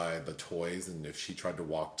standing by the toys, and if she tried to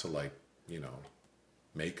walk to like,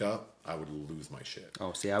 makeup, I would lose my shit.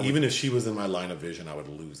 Oh, see, even if she was in my line of vision, I would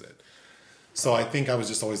lose it. So I think I was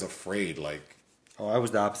just always afraid, like. Oh, I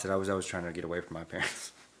was the opposite. I was always trying to get away from my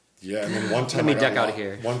parents. Yeah, and then one time Let me duck out of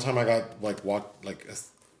here. One time I got like walked like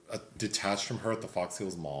detached from her at the Fox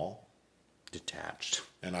Hills Mall. Detached.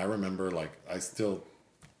 And I remember like I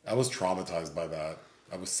was traumatized by that.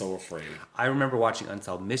 I was so afraid. I remember watching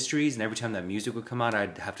Unsolved Mysteries, and every time that music would come on,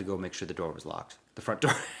 I'd have to go make sure the door was locked. The front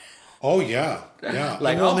door. Oh, yeah. Yeah.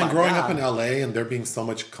 Like, and then growing up in LA and there being so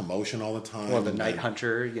much commotion all the time. Well, the Night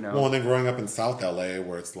Hunter, Well, and then growing up in South LA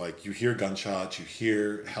where it's like you hear gunshots, you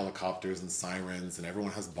hear helicopters and sirens, and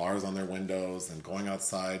everyone has bars on their windows, and going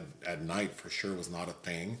outside at night for sure was not a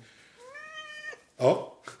thing.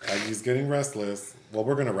 Oh, Aggie's getting restless. Well,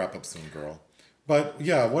 we're going to wrap up soon, girl. But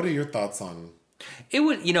yeah, what are your thoughts on... It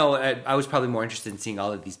would, I was probably more interested in seeing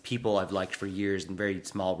all of these people I've liked for years in very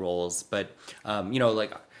small roles. But,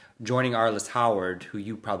 like joining Arliss Howard, who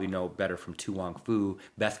you probably know better from To Wong Foo,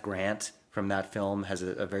 Beth Grant from that film has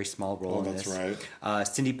a very small role in this. Oh, that's right.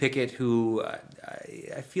 Cindy Pickett, who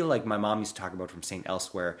I feel like my mom used to talk about from St.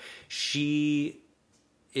 Elsewhere. She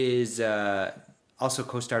is also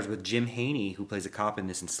co-stars with Jim Haney, who plays a cop in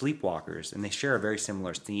this in Sleepwalkers, and they share a very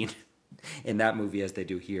similar scene. in that movie as they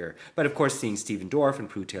do here. But of course, seeing Stephen Dorff and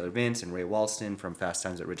Prue Taylor-Vince and Ray Walston from Fast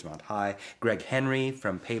Times at Ridgemont High, Greg Henry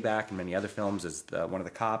from Payback and many other films as one of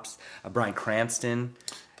the cops, Bryan Cranston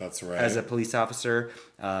That's right. as a police officer,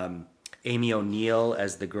 Amy O'Neill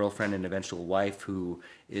as the girlfriend and eventual wife who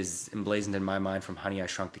is emblazoned in my mind from Honey, I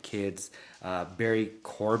Shrunk the Kids, Barry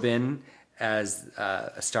Corbin as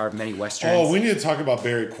a star of many westerns. Oh, we need to talk about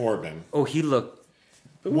Barry Corbin. Oh, he looked...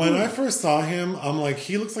 When I first saw him, I'm like,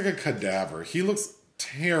 he looks like a cadaver. He looks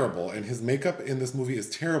terrible, and his makeup in this movie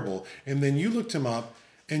is terrible. And then you looked him up,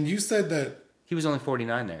 and you said that He was only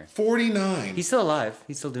 49 there. 49. He's still alive.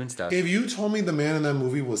 He's still doing stuff. If you told me the man in that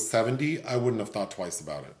movie was 70, I wouldn't have thought twice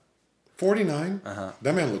about it. 49?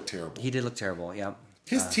 That man looked terrible. He did look terrible, yeah.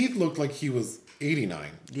 His teeth looked like he was 89.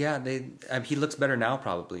 Yeah, he looks better now,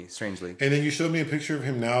 probably, strangely. And then you showed me a picture of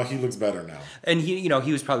him now. He looks better now. And he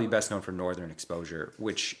was probably best known for Northern Exposure,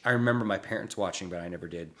 which I remember my parents watching, but I never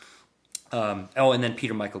did. And then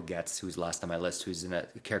Peter Michael Getz, who's last on my list, who's a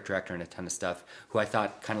character actor in a ton of stuff, who I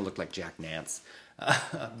thought kind of looked like Jack Nance.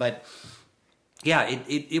 But yeah,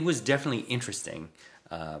 it was definitely interesting.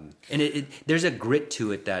 And there's a grit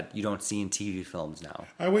to it that you don't see in TV films now.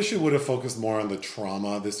 I wish it would have focused more on the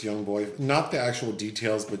trauma of this young boy. Not the actual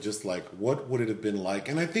details, but just like, what would it have been like?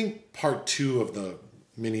 And I think part 2 of the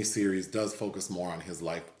miniseries does focus more on his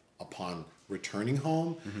life upon returning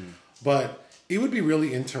home. Mm-hmm. But it would be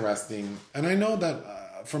really interesting. And I know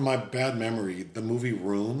that from my bad memory, the movie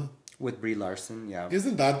Room... With Brie Larson, yeah.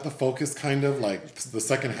 Isn't that the focus, kind of? Like, the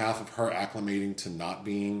second half of her acclimating to not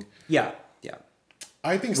being... Yeah.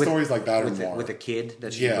 I think stories like that are more... With a kid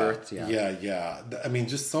that she birthed, yeah. I mean,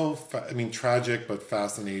 just so... tragic, but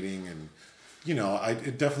fascinating. And,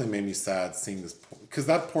 it definitely made me sad seeing this... Because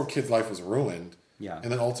that poor kid's life was ruined. Yeah.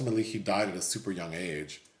 And then ultimately he died at a super young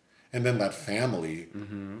age. And then that family...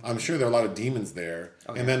 Mm-hmm. I'm sure there are a lot of demons there.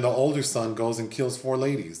 Oh, yeah. And then the older son goes and kills 4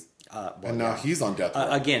 ladies. And now he's on death row.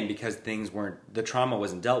 Again, because the trauma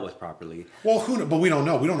wasn't dealt with properly. Well, but we don't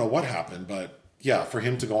know. We don't know what happened, but... Yeah, for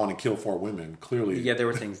him to go on and kill 4 women, clearly. Yeah, there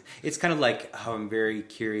were things. It's kind of like how I'm very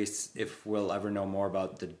curious if we'll ever know more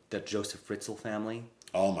about the Joseph Fritzl family.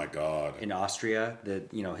 Oh my God! In Austria,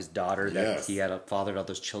 his daughter that he had fathered all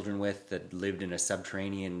those children with that lived in a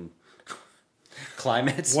subterranean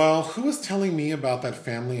climate. Well, who was telling me about that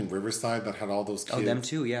family in Riverside that had all those kids? Oh, them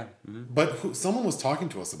too, yeah. Mm-hmm. But someone was talking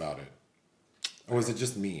to us about it, or was it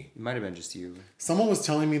just me? It might have been just you. Someone was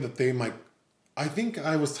telling me that they might. I think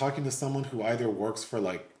I was talking to someone who either works for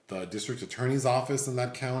like the district attorney's office in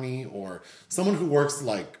that county or someone who works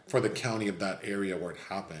like for the county of that area where it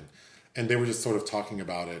happened. And they were just sort of talking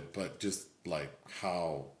about it, but just like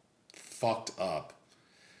how fucked up,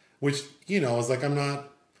 which, is like, I'm not,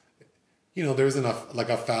 there's enough like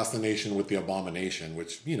a fascination with the abomination,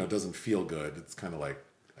 which, doesn't feel good. It's kind of like,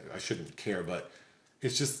 I shouldn't care, but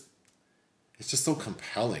it's just so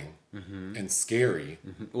compelling. Mm-hmm. And scary.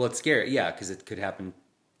 Mm-hmm. Well, it's scary, yeah, because it could happen.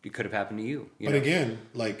 It could have happened to you. But again,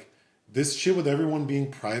 like this shit with everyone being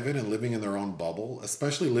private and living in their own bubble,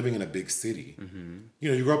 especially living in a big city. Mm-hmm.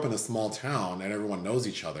 You grow up in a small town and everyone knows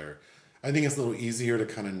each other. I think it's a little easier to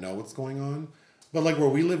kind of know what's going on. But like where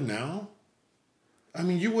we live now, I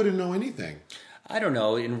mean, you wouldn't know anything. I don't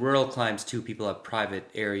know. In rural climes too, people have private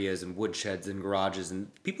areas and woodsheds and garages,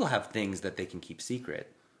 and people have things that they can keep secret.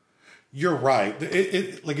 You're right.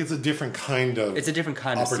 It's a different kind of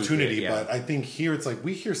opportunity, secret, yeah. But I think here it's like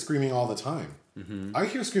we hear screaming all the time. Mm-hmm. I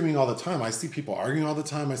hear screaming all the time. I see people arguing all the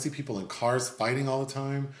time. I see people in cars fighting all the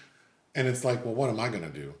time. And it's like, well, what am I going to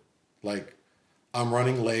do? Like, I'm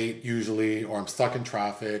running late usually, or I'm stuck in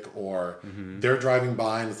traffic, or they're driving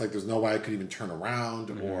by and it's like there's no way I could even turn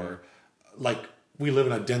around, or like we live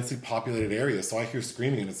in a densely populated area. So I hear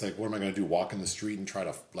screaming and it's like, what am I going to do? Walk in the street and try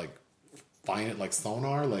to like find it like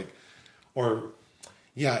sonar?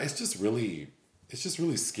 It's just really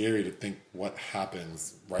scary to think what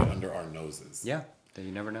happens right under our noses. Yeah, that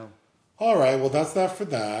you never know. All right, well, that's that for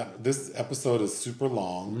that. This episode is super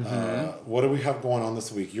long. Mm-hmm. What do we have going on this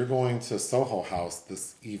week? You're going to Soho House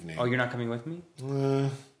this evening. Oh, you're not coming with me? I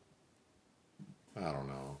don't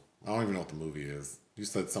know. I don't even know what the movie is. You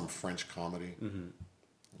said some French comedy. Mm-hmm.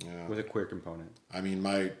 Yeah. With a queer component. I mean,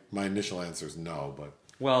 my initial answer is no, but...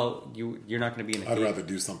 Well, you're not going to be in a... I'd rather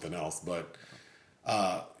do something else, but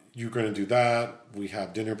you're going to do that. We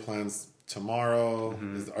have dinner plans tomorrow.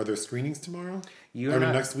 Mm-hmm. Are there screenings tomorrow?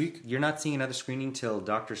 Next week? You're not seeing another screening till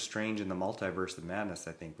Doctor Strange in the Multiverse of Madness,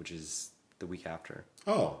 I think, which is the week after.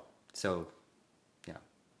 Oh. So, yeah.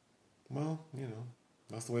 Well,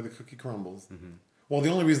 that's the way the cookie crumbles. Mm-hmm. Well,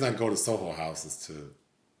 the only reason I'd go to Soho House is to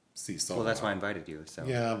see Soho. Well, that's why I invited you. So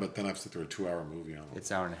yeah, but then I've sit through a 2-hour movie on it.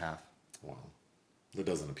 It's an hour and a half. Wow. That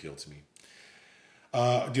doesn't appeal to me.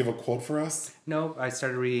 Do you have a quote for us? No, I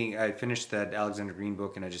finished that Alexander Green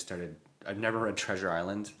book, and I've never read Treasure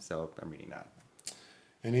Island, so I'm reading that.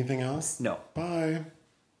 Anything else? No. Bye.